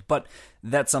field. But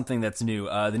that's something that's new.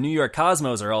 The New York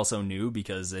Cosmos are also new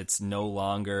because it's no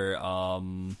longer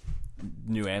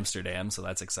New Amsterdam, so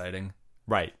that's exciting.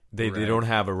 Right. They don't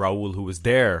have a Raul who was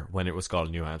there when it was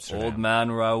called New Amsterdam. Old man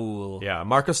Raul. Yeah,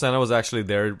 Marco Senna was actually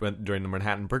there during the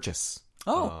Manhattan Purchase.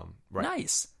 Oh, right.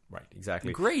 Nice. Right,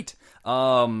 exactly. Great.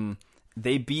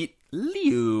 They beat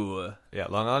Liu. Yeah,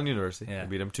 Long Island University. Yeah. They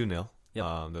beat them 2-0.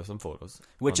 Yep. There's some photos.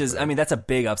 Which is, that's a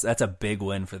big that's a big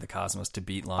win for the Cosmos to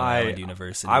beat Long Island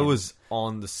University. I was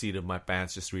on the seat of my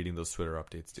pants just reading those Twitter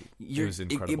updates, dude. It was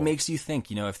incredible. It makes you think,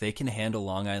 if they can handle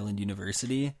Long Island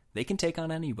University, they can take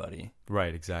on anybody.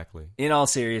 Right, exactly. In all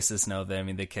seriousness, no,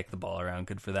 they kick the ball around.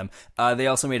 Good for them. They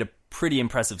also made a pretty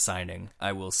impressive signing,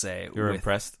 I will say. You're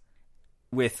impressed?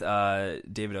 With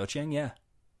David Ochieng, yeah.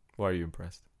 Why are you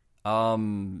impressed?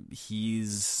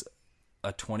 He's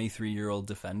a 23-year-old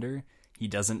defender. He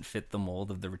doesn't fit the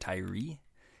mold of the retiree.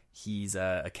 He's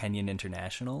a Kenyan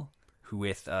international who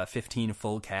with 15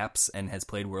 full caps and has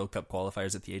played World Cup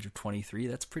qualifiers at the age of 23.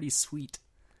 That's pretty sweet.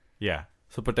 Yeah.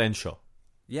 So potential.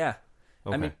 Yeah.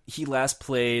 Okay. He last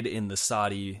played in the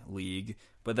Saudi league,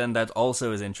 but then that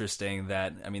also is interesting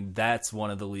that, that's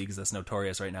one of the leagues that's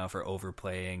notorious right now for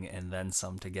overplaying and then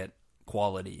some to get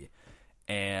quality.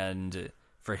 And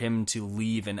for him to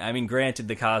leave, and granted,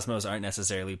 the Cosmos aren't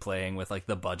necessarily playing with like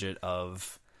the budget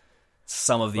of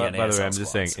some of the NASL By the way, I'm squads.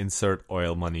 just saying, insert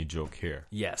oil money joke here.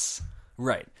 Yes,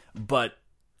 right. But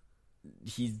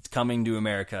he's coming to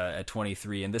America at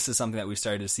 23, and this is something that we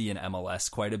started to see in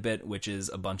MLS quite a bit, which is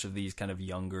a bunch of these kind of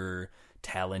younger,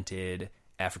 talented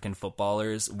African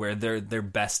footballers where their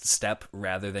best step,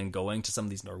 rather than going to some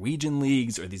of these Norwegian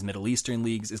leagues or these Middle Eastern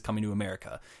leagues, is coming to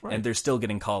America. Right. And they're still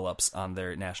getting call-ups on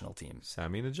their national teams.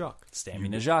 Sami Najak. Sami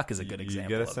Najak is a good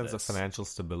example. You get a sense of financial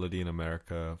stability in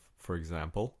America, for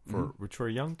example, which for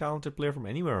a young, talented player from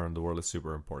anywhere around the world is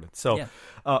super important. So,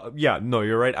 no,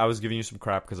 you're right. I was giving you some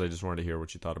crap because I just wanted to hear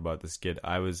what you thought about this kid.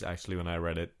 I was actually, when I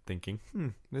read it, thinking,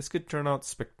 this could turn out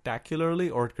spectacularly,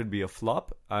 or it could be a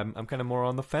flop. I'm kind of more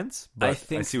on the fence, but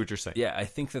I see what you're saying. Yeah, I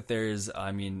think that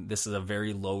this is a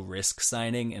very low-risk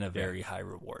signing and a very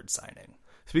high-reward signing.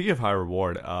 Speaking of high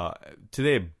reward,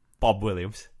 today, Bob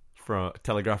Williams, from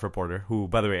Telegraph reporter, who,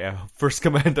 by the way, first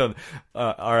comment on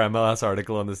our MLS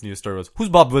article on this news story was, "Who's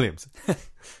Bob Williams?"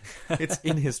 It's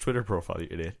in his Twitter profile, you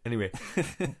idiot. Anyway,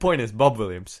 point is, Bob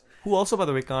Williams, who also, by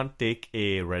the way, can't take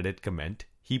a Reddit comment.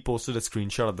 He posted a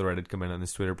screenshot of the Reddit comment on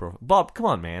his Twitter profile. Bob, come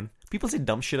on, man. People say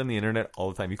dumb shit on the internet all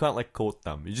the time. You can't, quote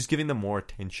them. You're just giving them more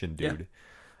attention, dude.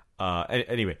 Yeah.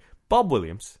 Anyway, Bob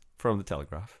Williams from the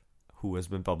Telegraph, who has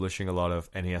been publishing a lot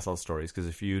of NASL stories, because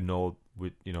if you know,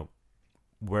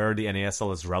 where the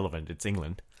NASL is relevant. It's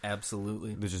England,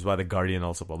 Absolutely. which is why the Guardian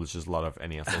also publishes a lot of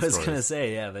NASL I was stories. going to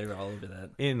say, yeah, they were all over that.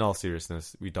 In all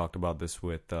seriousness, we talked about this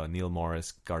with Neil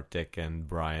Morris, Kartik, and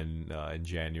Brian in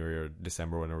January or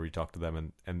December whenever we talked to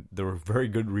them, and there were very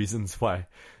good reasons why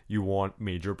you want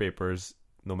major papers,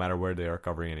 no matter where they are,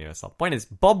 covering NASL. Point is,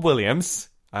 Bob Williams,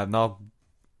 I've now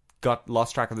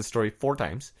lost track of the story 4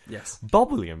 times. Yes.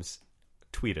 Bob Williams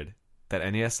tweeted that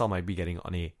NASL might be getting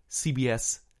on a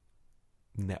CBS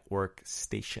network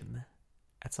station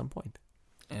at some point.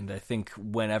 And I think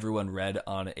when everyone read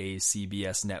on a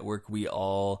CBS network,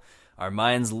 our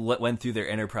minds went through their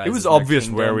enterprise. It was obvious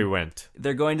where we went.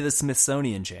 They're going to the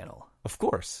Smithsonian Channel. Of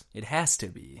course. It has to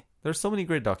be. There's so many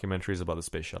great documentaries about the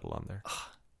space shuttle on there.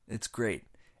 It's great.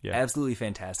 Yeah. Absolutely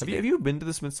fantastic. Have you been to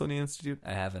the Smithsonian Institute?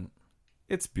 I haven't.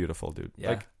 It's beautiful, dude.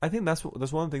 Yeah. Like, I think that's one of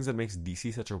the things that makes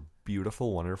DC such a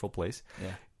beautiful, wonderful place.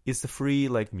 Yeah. It's the free,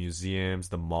 like, museums,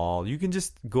 the mall. You can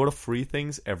just go to free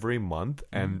things every month,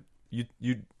 and you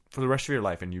for the rest of your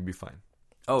life, and you'd be fine.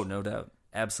 Oh, no doubt.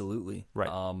 Absolutely. Right.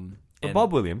 And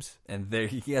Bob Williams. And there,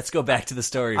 let's go back to the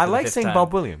story. I for the like fifth saying time.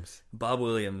 Bob Williams. Bob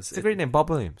Williams. It's a great name, Bob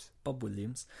Williams. Bob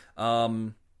Williams.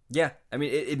 Yeah, I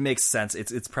mean, it makes sense.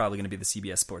 It's probably going to be the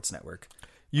CBS Sports Network.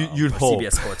 You'd or hope.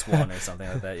 CBS Sports 1 or something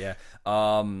like that, yeah.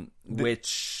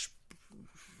 Which,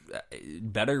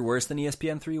 better, worse than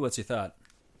ESPN3? What's your thought?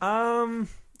 Are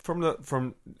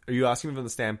you asking me from the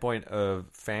standpoint of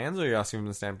fans, or are you asking from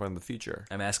the standpoint of the future?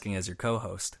 I'm asking as your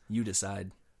co-host. You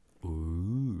decide.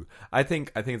 Ooh, I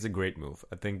think it's a great move.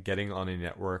 I think getting on a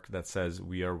network that says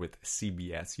we are with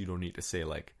CBS, you don't need to say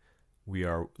like we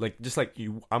are like just like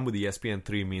you. I'm with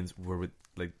ESPN3 means we're with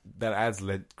like that adds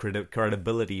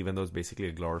credibility, even though it's basically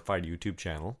a glorified YouTube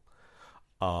channel.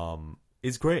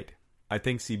 Is great. I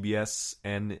think CBS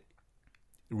and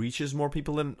reaches more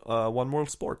people than One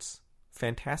World Sports.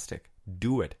 Fantastic.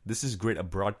 Do it. This is great. A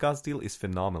broadcast deal is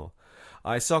phenomenal.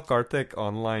 I saw Karthik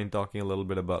online talking a little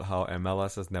bit about how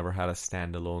MLS has never had a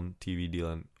standalone TV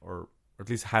deal, or at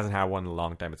least hasn't had one in a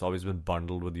long time. It's always been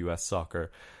bundled with US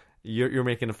soccer. You're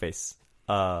making a face.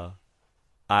 I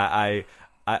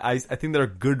think there are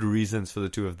good reasons for the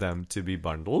two of them to be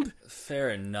bundled.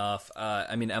 Fair enough.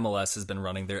 I mean, MLS has been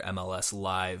running their MLS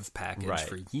Live package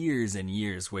for years and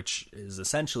years, which is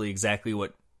essentially exactly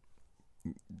what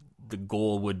the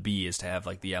goal would be, is to have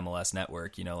like the MLS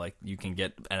network, you know, like you can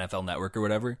get NFL Network or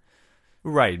whatever.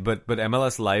 Right, but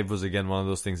MLS Live was again one of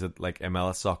those things that like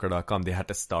MLSsoccer.com, they had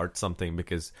to start something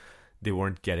because they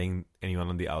weren't getting anyone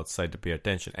on the outside to pay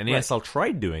attention. NASL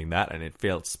tried doing that and it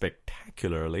failed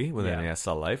spectacularly with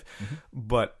NASL Live. Mm-hmm.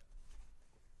 But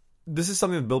this is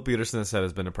something that Bill Peterson has said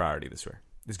has been a priority this year.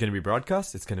 It's going to be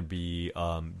broadcast. It's going to be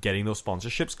getting those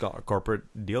sponsorships, corporate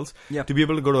deals. Yeah. To be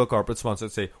able to go to a corporate sponsor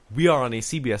and say, we are on a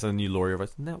CBS, and then you lower your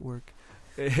voice, network.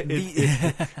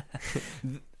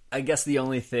 I guess the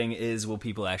only thing is, will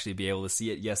people actually be able to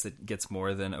see it? Yes, it gets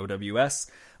more than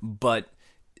OWS, but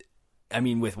I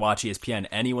mean, with Watch ESPN,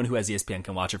 anyone who has ESPN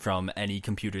can watch it from any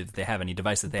computer that they have, any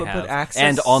device that they have, access,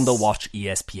 and on the Watch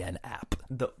ESPN app.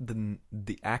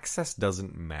 The access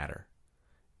doesn't matter.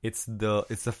 It's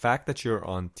the fact that you're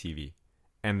on TV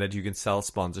and that you can sell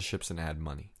sponsorships and add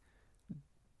money.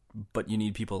 But you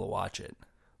need people to watch it.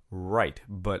 Right,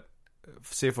 but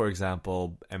say for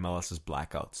example, MLS's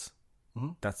blackouts.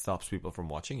 Mm-hmm. That stops people from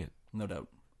watching it. No doubt.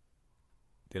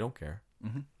 They don't care.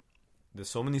 Mm-hmm. There's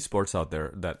so many sports out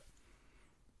there that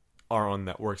are on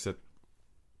networks that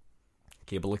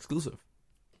cable exclusive.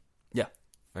 Yeah.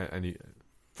 And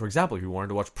for example, if you wanted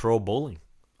to watch pro bowling.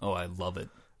 Oh, I love it.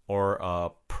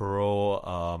 Or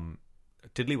pro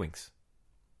tiddlywinks.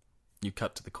 You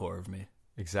cut to the core of me.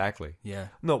 Exactly. Yeah.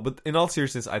 No, but in all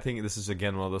seriousness, I think this is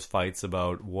again one of those fights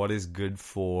about what is good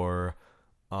for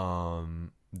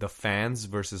the fans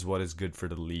versus what is good for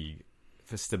the league.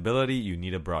 For stability, you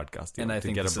need a broadcast deal. And I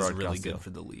think this is really good for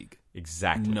the league.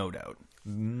 Exactly. No doubt.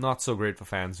 Not so great for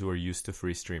fans who are used to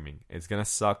free streaming. It's going to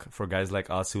suck for guys like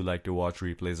us who like to watch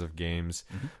replays of games,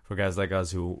 for guys like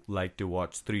us who like to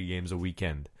watch 3 games a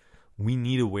weekend. We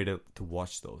need a way to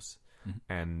watch those.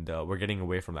 And we're getting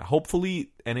away from that.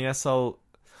 Hopefully, NASL...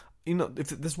 You know, if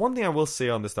there's one thing I will say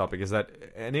on this topic is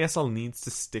that NASL needs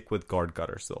to stick with cord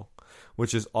cutters, though,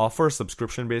 which is offer a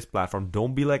subscription-based platform.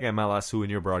 Don't be like MLS, who in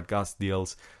your broadcast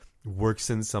deals works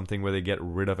in something where they get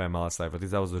rid of MLS Live. At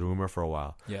least that was the rumor for a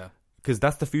while. Yeah. Because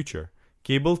that's the future.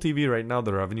 Cable TV right now,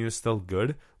 the revenue is still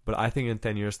good, but I think in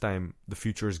 10 years' time, the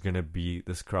future is going to be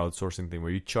this crowdsourcing thing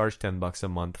where you charge $10 a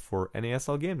month for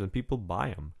NASL games and people buy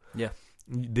them. Yeah.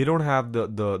 They don't have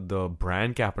the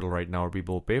brand capital right now where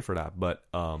people will pay for that, but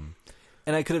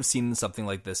And I could have seen something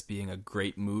like this being a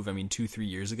great move. I mean, 2-3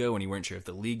 years ago when you weren't sure if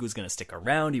the league was going to stick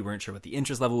around, you weren't sure what the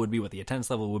interest level would be, what the attendance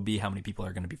level would be, how many people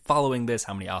are going to be following this,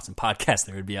 how many awesome podcasts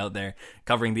there would be out there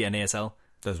covering the NASL.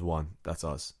 There's one. That's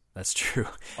us. That's true.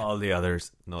 All the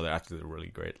others, no, they're actually really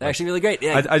great. They're actually really great.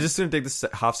 Yeah. I just didn't take this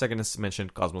half second to mention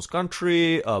Cosmos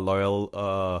Country, a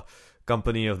loyal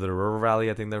company of the River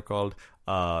Valley, I think they're called.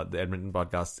 The Edmonton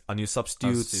podcast, Unused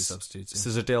Substitutes, yeah.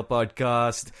 Scissortail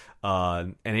podcast,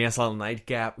 NASL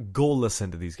Nightcap. Go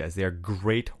listen to these guys. They are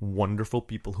great, wonderful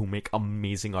people who make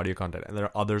amazing audio content, and there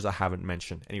are others I haven't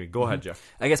mentioned. Anyway, go ahead, Jeff.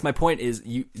 I guess my point is,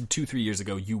 2-3 years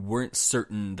ago, you weren't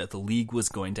certain that the league was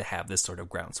going to have this sort of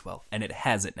groundswell, and it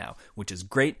has it now, which is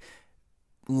great.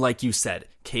 Like you said,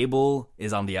 cable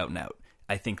is on the out and out.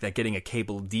 I think that getting a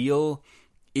cable deal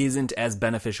isn't as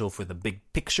beneficial for the big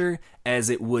picture as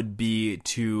it would be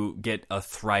to get a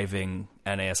thriving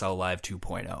NASL Live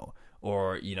 2.0,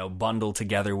 or, you know, bundle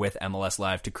together with MLS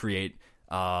Live to create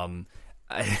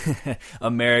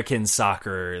American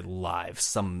Soccer Live,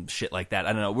 some shit like that.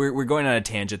 I don't know. We're going on a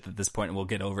tangent at this point, and we'll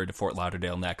get over to Fort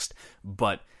Lauderdale next,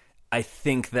 but I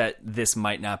think that this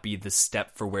might not be the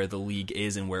step for where the league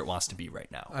is and where it wants to be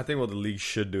right now. I think what the league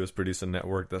should do is produce a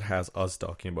network that has us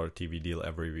talking about a TV deal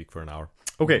every week for an hour.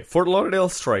 Okay, Fort Lauderdale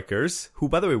Strikers, who,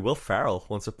 by the way, Will Farrell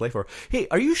wants to play for. Hey,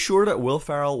 are you sure that Will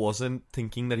Farrell wasn't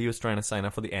thinking that he was trying to sign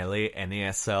up for the LA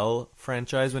NASL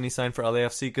franchise when he signed for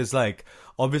LAFC? Because, like,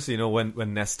 obviously, you know,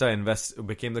 when Nesta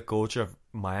became the coach of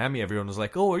Miami, everyone was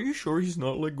like, oh, are you sure he's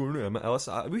not, like, going to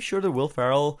MLS? Are we sure that Will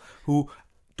Farrell, who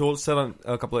said on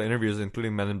a couple of interviews,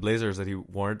 including Men in Blazers, that he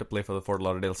wanted to play for the Fort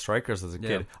Lauderdale Strikers as a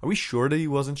kid. Are we sure that he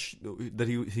wasn't that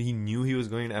he knew he was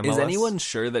going to MLS? Is anyone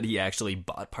sure that he actually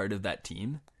bought part of that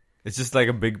team? It's just like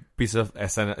a big piece of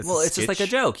SN. It's just like a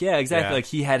joke. Yeah, exactly. Yeah. Like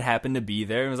he had happened to be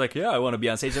there and was like, "Yeah, I want to be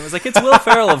on stage." And I was like, "It's Will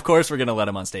Ferrell. Of course, we're gonna let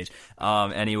him on stage."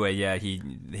 Anyway, yeah,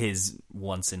 his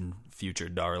once and future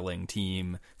darling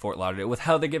team, Fort Lauderdale, with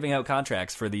how they're giving out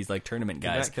contracts for these like tournament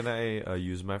guys. Can I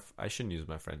use my? I shouldn't use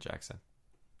my French accent.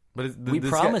 But we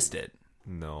promised it.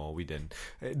 No, we didn't.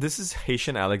 This is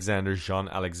Haitian Alexander Jean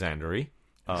Alexandre.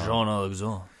 Jean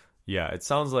Alexandre. Yeah, it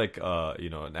sounds like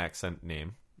an accent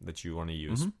name that you want to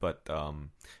use, but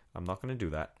I'm not going to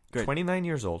do that. Great. 29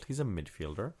 years old. He's a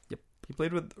midfielder. Yep. He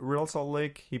played with Real Salt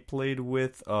Lake. He played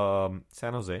with San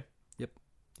Jose. Yep.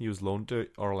 He was loaned to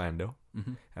Orlando.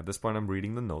 Mm-hmm. At this point, I'm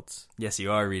reading the notes. Yes,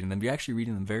 you are reading them. You're actually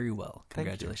reading them very well.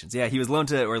 Congratulations. Yeah, he was loaned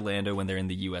to Orlando when they're in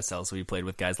the USL, so he played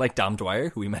with guys like Dom Dwyer,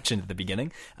 who we mentioned at the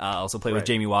beginning. Also played with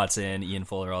Jamie Watson, Ian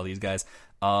Fuller, all these guys.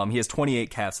 He has 28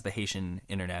 caps with the Haitian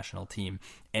international team,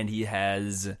 and he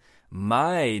has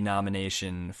my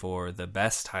nomination for the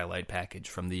best highlight package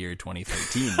from the year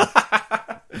 2013.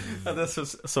 This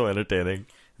was so entertaining.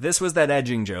 This was that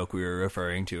edging joke we were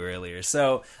referring to earlier.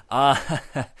 So,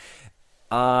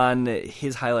 on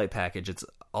his highlight package, it's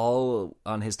all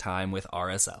on his time with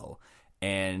RSL.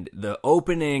 And the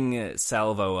opening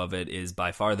salvo of it is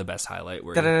by far the best highlight.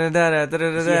 Where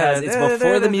it's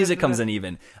before the music comes in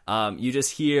even. You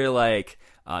just hear, like,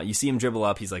 you see him dribble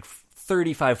up. He's like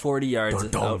 35, 40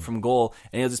 yards out from goal.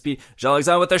 And he'll just be,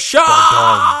 Jean-Alexandre with the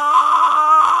shot!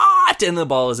 And the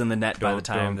ball is in the net by the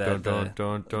time that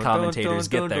the commentators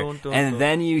get there. And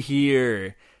then you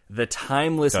hear the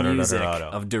timeless music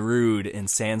of Darude and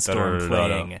Sandstorm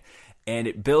playing. And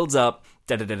it builds up.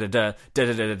 And then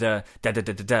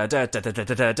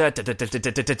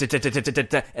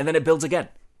it builds again.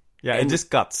 Yeah, it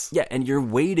just cuts. Yeah, and you're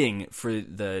waiting for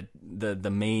the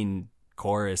main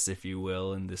chorus, if you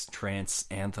will, in this trance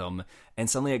anthem, and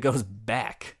suddenly it goes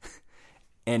back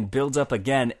and builds up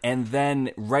again, and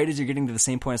then right as you're getting to the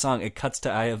same point of song, it cuts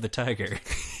to Eye of the Tiger.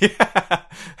 Yeah.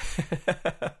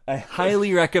 I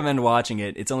highly recommend watching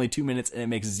it. It's only 2 minutes, and it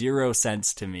makes zero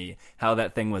sense to me how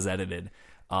that thing was edited.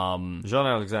 Jean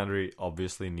Alexandre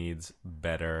obviously needs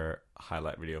better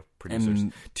highlight video producers.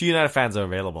 Two United fans are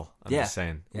available. I'm just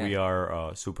saying. Yeah. We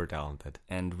are super talented.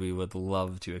 And we would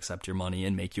love to accept your money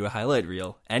and make you a highlight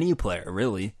reel. Any player,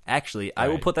 really. Actually, I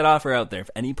will put that offer out there. If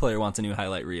any player wants a new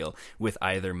highlight reel with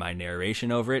either my narration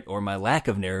over it or my lack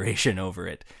of narration over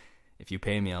it, if you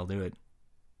pay me, I'll do it.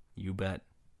 You bet.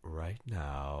 Right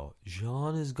now,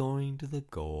 Jean is going to the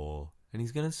goal. And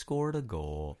he's going to score the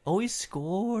goal. Oh, he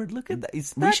scored. Look at that.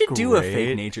 We should do a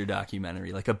fake nature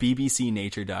documentary, like a BBC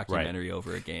nature documentary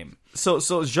over a game. So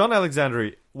Jean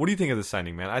Alexandre, what do you think of this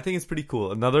signing, man? I think it's pretty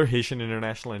cool. Another Haitian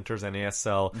international enters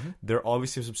NASL. Mm-hmm. There are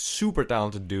obviously some super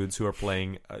talented dudes who are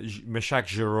playing. Meshach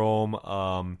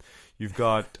Jerome. You've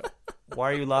got...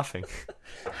 Why are you laughing?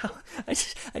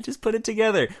 I just put it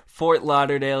together. Fort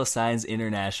Lauderdale signs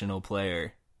international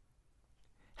player.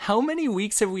 How many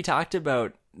weeks have we talked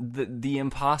about the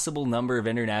impossible number of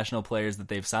international players that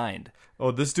they've signed.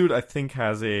 Oh, this dude I think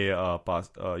has a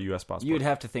U.S. passport. You'd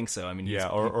have to think so. I mean, yeah,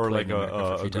 he or played like in America for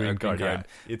a a few green times, card. Yeah,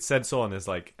 it said so on his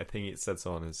I think it said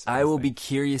so on his. I will thing. be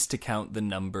curious to count the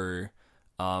number.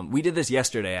 We did this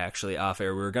yesterday, actually, off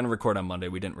air. We were going to record on Monday.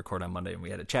 We didn't record on Monday, and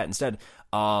we had a chat instead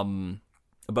about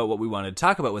what we wanted to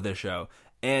talk about with this show.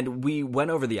 And we went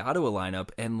over the Ottawa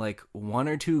lineup, and like 1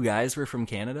 or 2 guys were from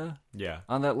Canada. Yeah.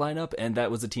 On that lineup, and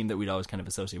that was a team that we'd always kind of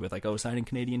associate with, like, signing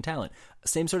Canadian talent.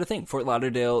 Same sort of thing. Fort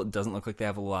Lauderdale doesn't look like they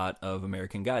have a lot of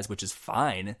American guys, which is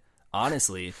fine.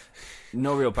 Honestly,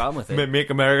 no real problem with it. Make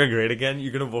America great again.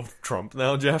 You're gonna vote for Trump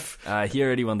now, Jeff? He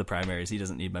already won the primaries. He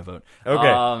doesn't need my vote. Okay.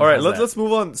 All right. Let's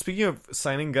move on. Speaking of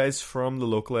signing guys from the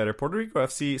local area, Puerto Rico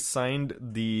FC signed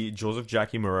the Joseph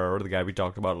Jackie Marrero, the guy we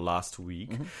talked about last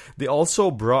week. Mm-hmm. They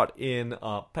also brought in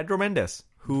Pedro Mendes,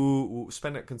 who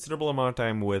spent a considerable amount of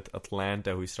time with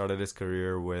Atlanta, who he started his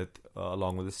career with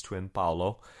along with his twin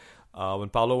Paulo. When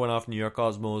Paulo went off to New York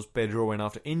Cosmos, Pedro went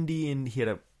off to Indy, and he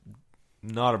had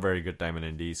not a very good time in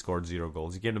Indy. He scored 0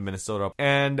 goals. He came to Minnesota,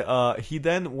 and he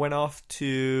then went off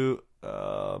to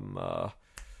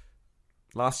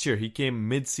last year. He came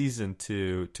mid-season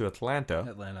to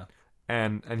Atlanta,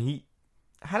 and he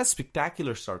had a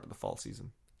spectacular start to the fall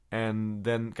season, and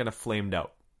then kind of flamed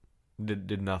out.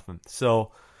 Did nothing.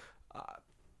 So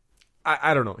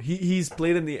I don't know. He's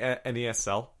played in the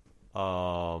NASL.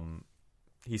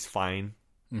 He's fine.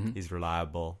 Mm-hmm. He's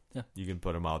reliable. Yeah. You can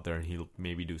put him out there and he'll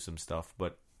maybe do some stuff,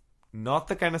 but not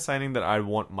the kind of signing that I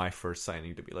want my first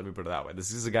signing to be. Let me put it that way.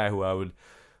 This is a guy who I would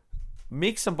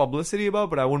make some publicity about,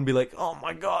 but I wouldn't be like, oh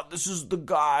my God, this is the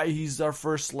guy. He's our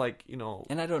first,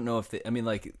 And I don't know if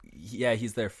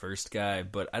he's their first guy,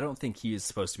 but I don't think he is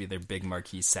supposed to be their big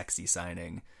marquee sexy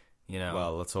signing,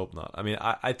 Well, let's hope not. I mean,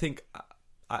 I think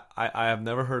I have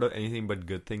never heard of anything but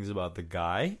good things about the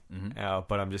guy,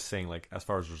 but I'm just saying, as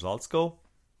far as results go,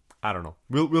 I don't know.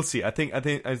 We'll see. I don't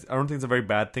think it's a very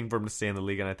bad thing for him to stay in the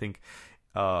league, and I think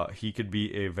he could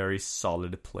be a very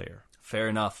solid player. Fair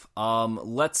enough.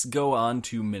 Let's go on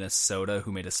to Minnesota,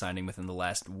 who made a signing within the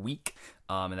last week,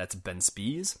 and that's Ben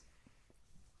Spees.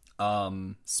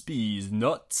 Spees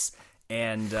nuts,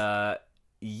 and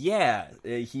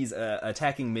he's a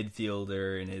attacking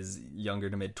midfielder in his younger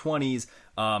to mid-20s.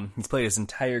 He's played his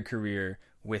entire career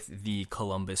with the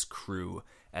Columbus Crew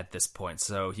at this point.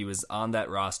 So he was on that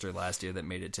roster last year that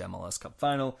made it to MLS Cup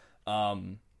final.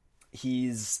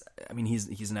 He's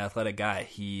an athletic guy.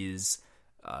 He's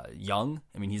young.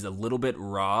 I mean, he's a little bit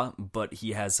raw, but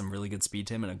he has some really good speed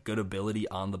to him and a good ability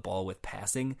on the ball with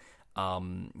passing.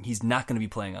 He's not going to be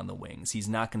playing on the wings. He's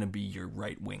not going to be your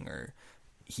right winger.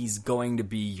 He's going to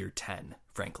be your 10,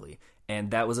 frankly.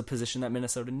 And that was a position that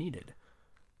Minnesota needed.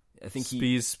 I think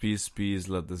Spees,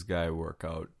 let this guy work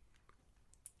out.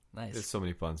 Nice. There's so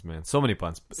many puns, man. So many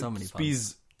puns.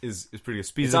 Spees is pretty good.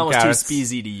 Spees it's and almost carrots. too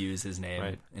speezy to use his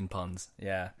name in puns.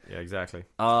 Yeah. Yeah, exactly.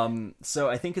 So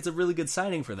I think it's a really good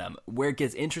signing for them. Where it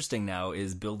gets interesting now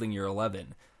is building your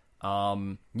 11.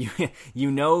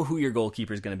 You know who your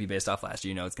goalkeeper is going to be based off last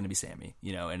year. You know it's going to be Sammy.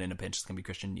 And in a pinch it's going to be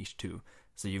Christian Niche too.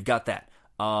 So you've got that.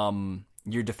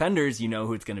 Your defenders, you know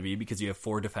who it's going to be because you have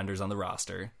 4 defenders on the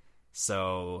roster.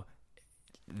 So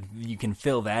you can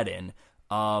fill that in.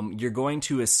 You're going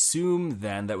to assume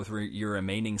then that with your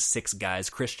remaining 6 guys,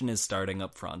 Christian is starting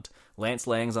up front. Lance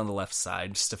Lang's on the left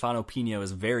side. Stefano Pino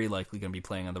is very likely going to be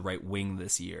playing on the right wing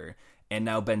this year. And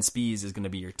now Ben Spees is going to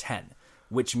be your 10,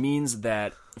 which means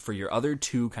that for your other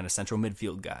 2 kind of central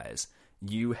midfield guys,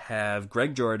 you have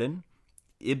Greg Jordan,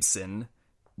 Ibsen,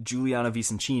 Giuliano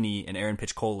Vicencini, and Aaron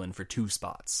Pitchkolin for 2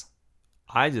 spots.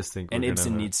 I just think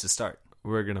Ibsen needs to start.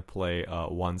 We're going to play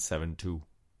 1-7-2.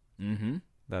 Mm-hmm.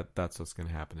 That's what's going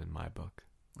to happen in my book.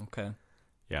 Okay.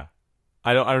 Yeah.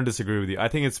 I don't disagree with you. I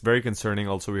think it's very concerning.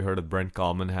 Also, we heard that Brent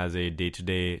Coleman has a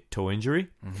day-to-day toe injury.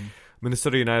 Mm-hmm.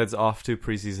 Minnesota United's off to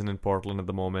preseason in Portland at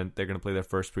the moment. They're going to play their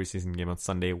first preseason game on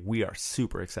Sunday. We are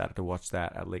super excited to watch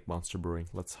that at Lake Monster Brewing.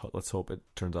 Let's hope it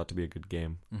turns out to be a good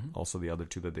game. Mm-hmm. Also, the other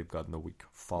 2 that they've got in the week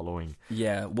following.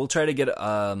 Yeah, we'll try to get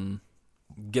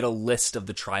a list of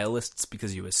the trialists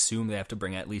because you assume they have to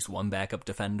bring at least one backup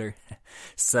defender.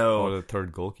 Or the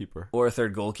third goalkeeper. Or a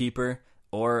third goalkeeper.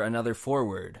 Or another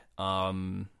forward.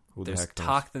 There's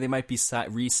talk that they might be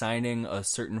re-signing a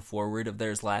certain forward of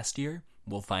theirs last year.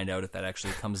 We'll find out if that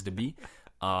actually comes to be.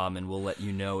 And we'll let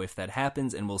you know if that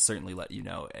happens. And we'll certainly let you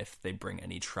know if they bring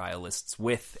any trialists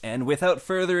with. And without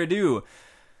further ado,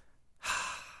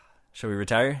 shall we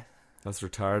retire? Let's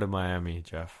retire to Miami,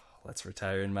 Jeff. Let's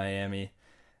retire in Miami.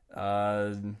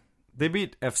 They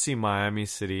beat FC Miami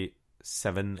City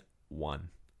 7-1.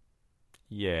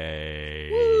 Yay.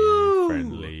 Woo!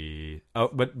 Friendly. Oh,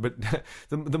 but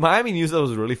the Miami news that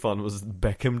was really fun was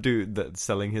Beckham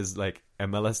selling his like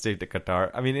MLS state to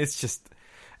Qatar. I mean, it's just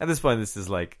at this point this is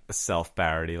like a self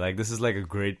parody. Like this is like a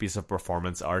great piece of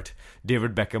performance art.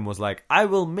 David Beckham was like, I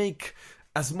will make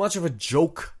as much of a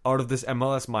joke out of this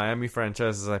MLS Miami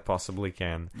franchise as I possibly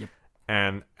can. Yep.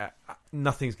 And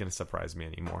nothing's gonna surprise me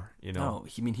anymore. You know.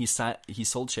 No, he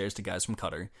sold shares to guys from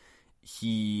Qatar.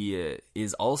 He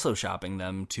is also shopping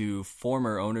them to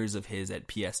former owners of his at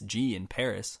PSG in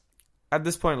Paris. At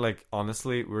this point, like,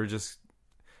 honestly, we're just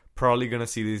probably going to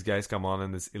see these guys come on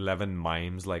and this 11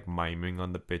 mimes, like, miming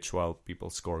on the pitch while people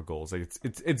score goals. Like,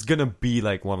 it's going to be,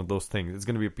 like, one of those things. It's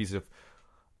going to be a piece of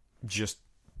just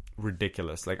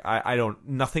ridiculous. Like,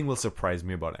 nothing will surprise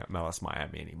me about MLS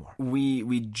Miami anymore.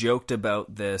 We joked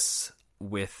about this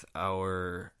with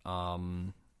our...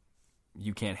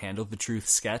 You Can't Handle the Truth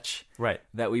sketch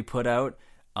that we put out.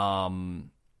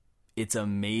 It's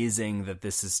amazing that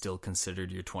this is still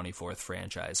considered your 24th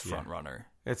franchise frontrunner.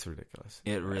 It's ridiculous.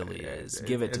 It really is.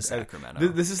 Give it to Sacramento.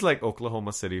 This is like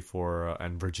Oklahoma City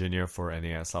and Virginia for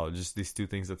NASL. Just these two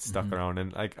things that stuck around.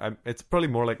 And like, it's probably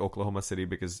more like Oklahoma City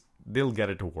because they'll get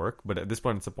it to work. But at this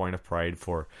point, it's a point of pride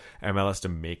for MLS to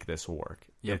make this work.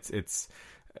 Yep. It's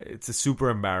a super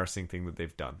embarrassing thing that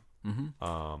they've done.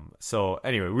 So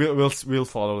anyway, we'll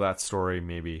follow that story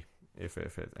maybe if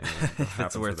it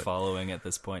it's worth following at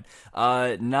this point.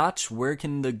 Notch, where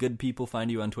can the good people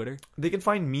find you on Twitter? They can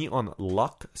find me on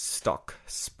Lock, Stock,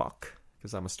 Spock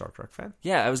because I'm a Star Trek fan.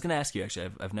 Yeah, I was going to ask you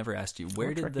actually. I've never asked you.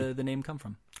 Where did the name come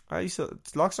from?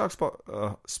 Lock, Stock,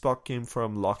 Spock came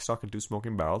from Lock, Stock, and Two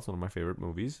Smoking Barrels, one of my favorite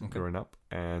movies growing up,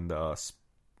 and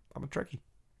I'm a Trekkie.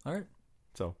 All right,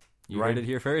 so you heard it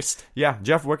here first. Yeah,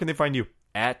 Jeff, where can they find you?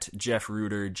 At Jeff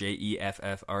Rueter,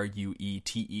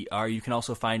 JEFFRUETER. You can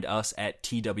also find us at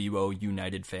TWO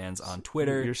United Fans on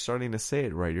Twitter. You're starting to say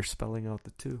it right. You're spelling out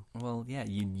the two. Well, yeah,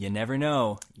 you never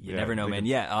know. You never know, man.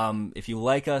 Yeah, if you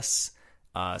like us,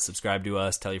 subscribe to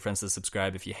us. Tell your friends to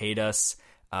subscribe. If you hate us,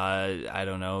 I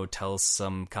don't know, tell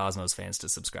some Cosmos fans to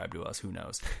subscribe to us. Who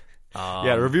knows?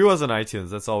 Review us on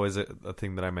iTunes. That's always a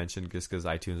thing that I mentioned just because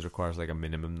iTunes requires like a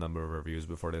minimum number of reviews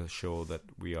before they show that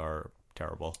we are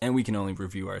terrible. And we can only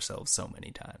review ourselves so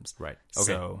many times. Right.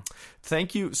 Okay. So,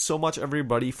 thank you so much,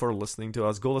 everybody, for listening to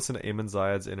us. Go listen to Ayman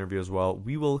Zayed's interview as well.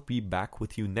 We will be back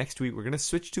with you next week. We're going to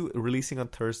switch to releasing on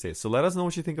Thursday. So let us know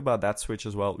what you think about that switch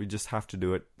as well. We just have to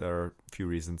do it. There are a few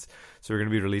reasons. So we're going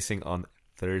to be releasing on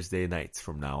Thursday nights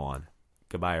from now on.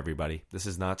 Goodbye, everybody. This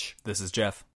is Notch. This is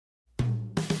Jeff.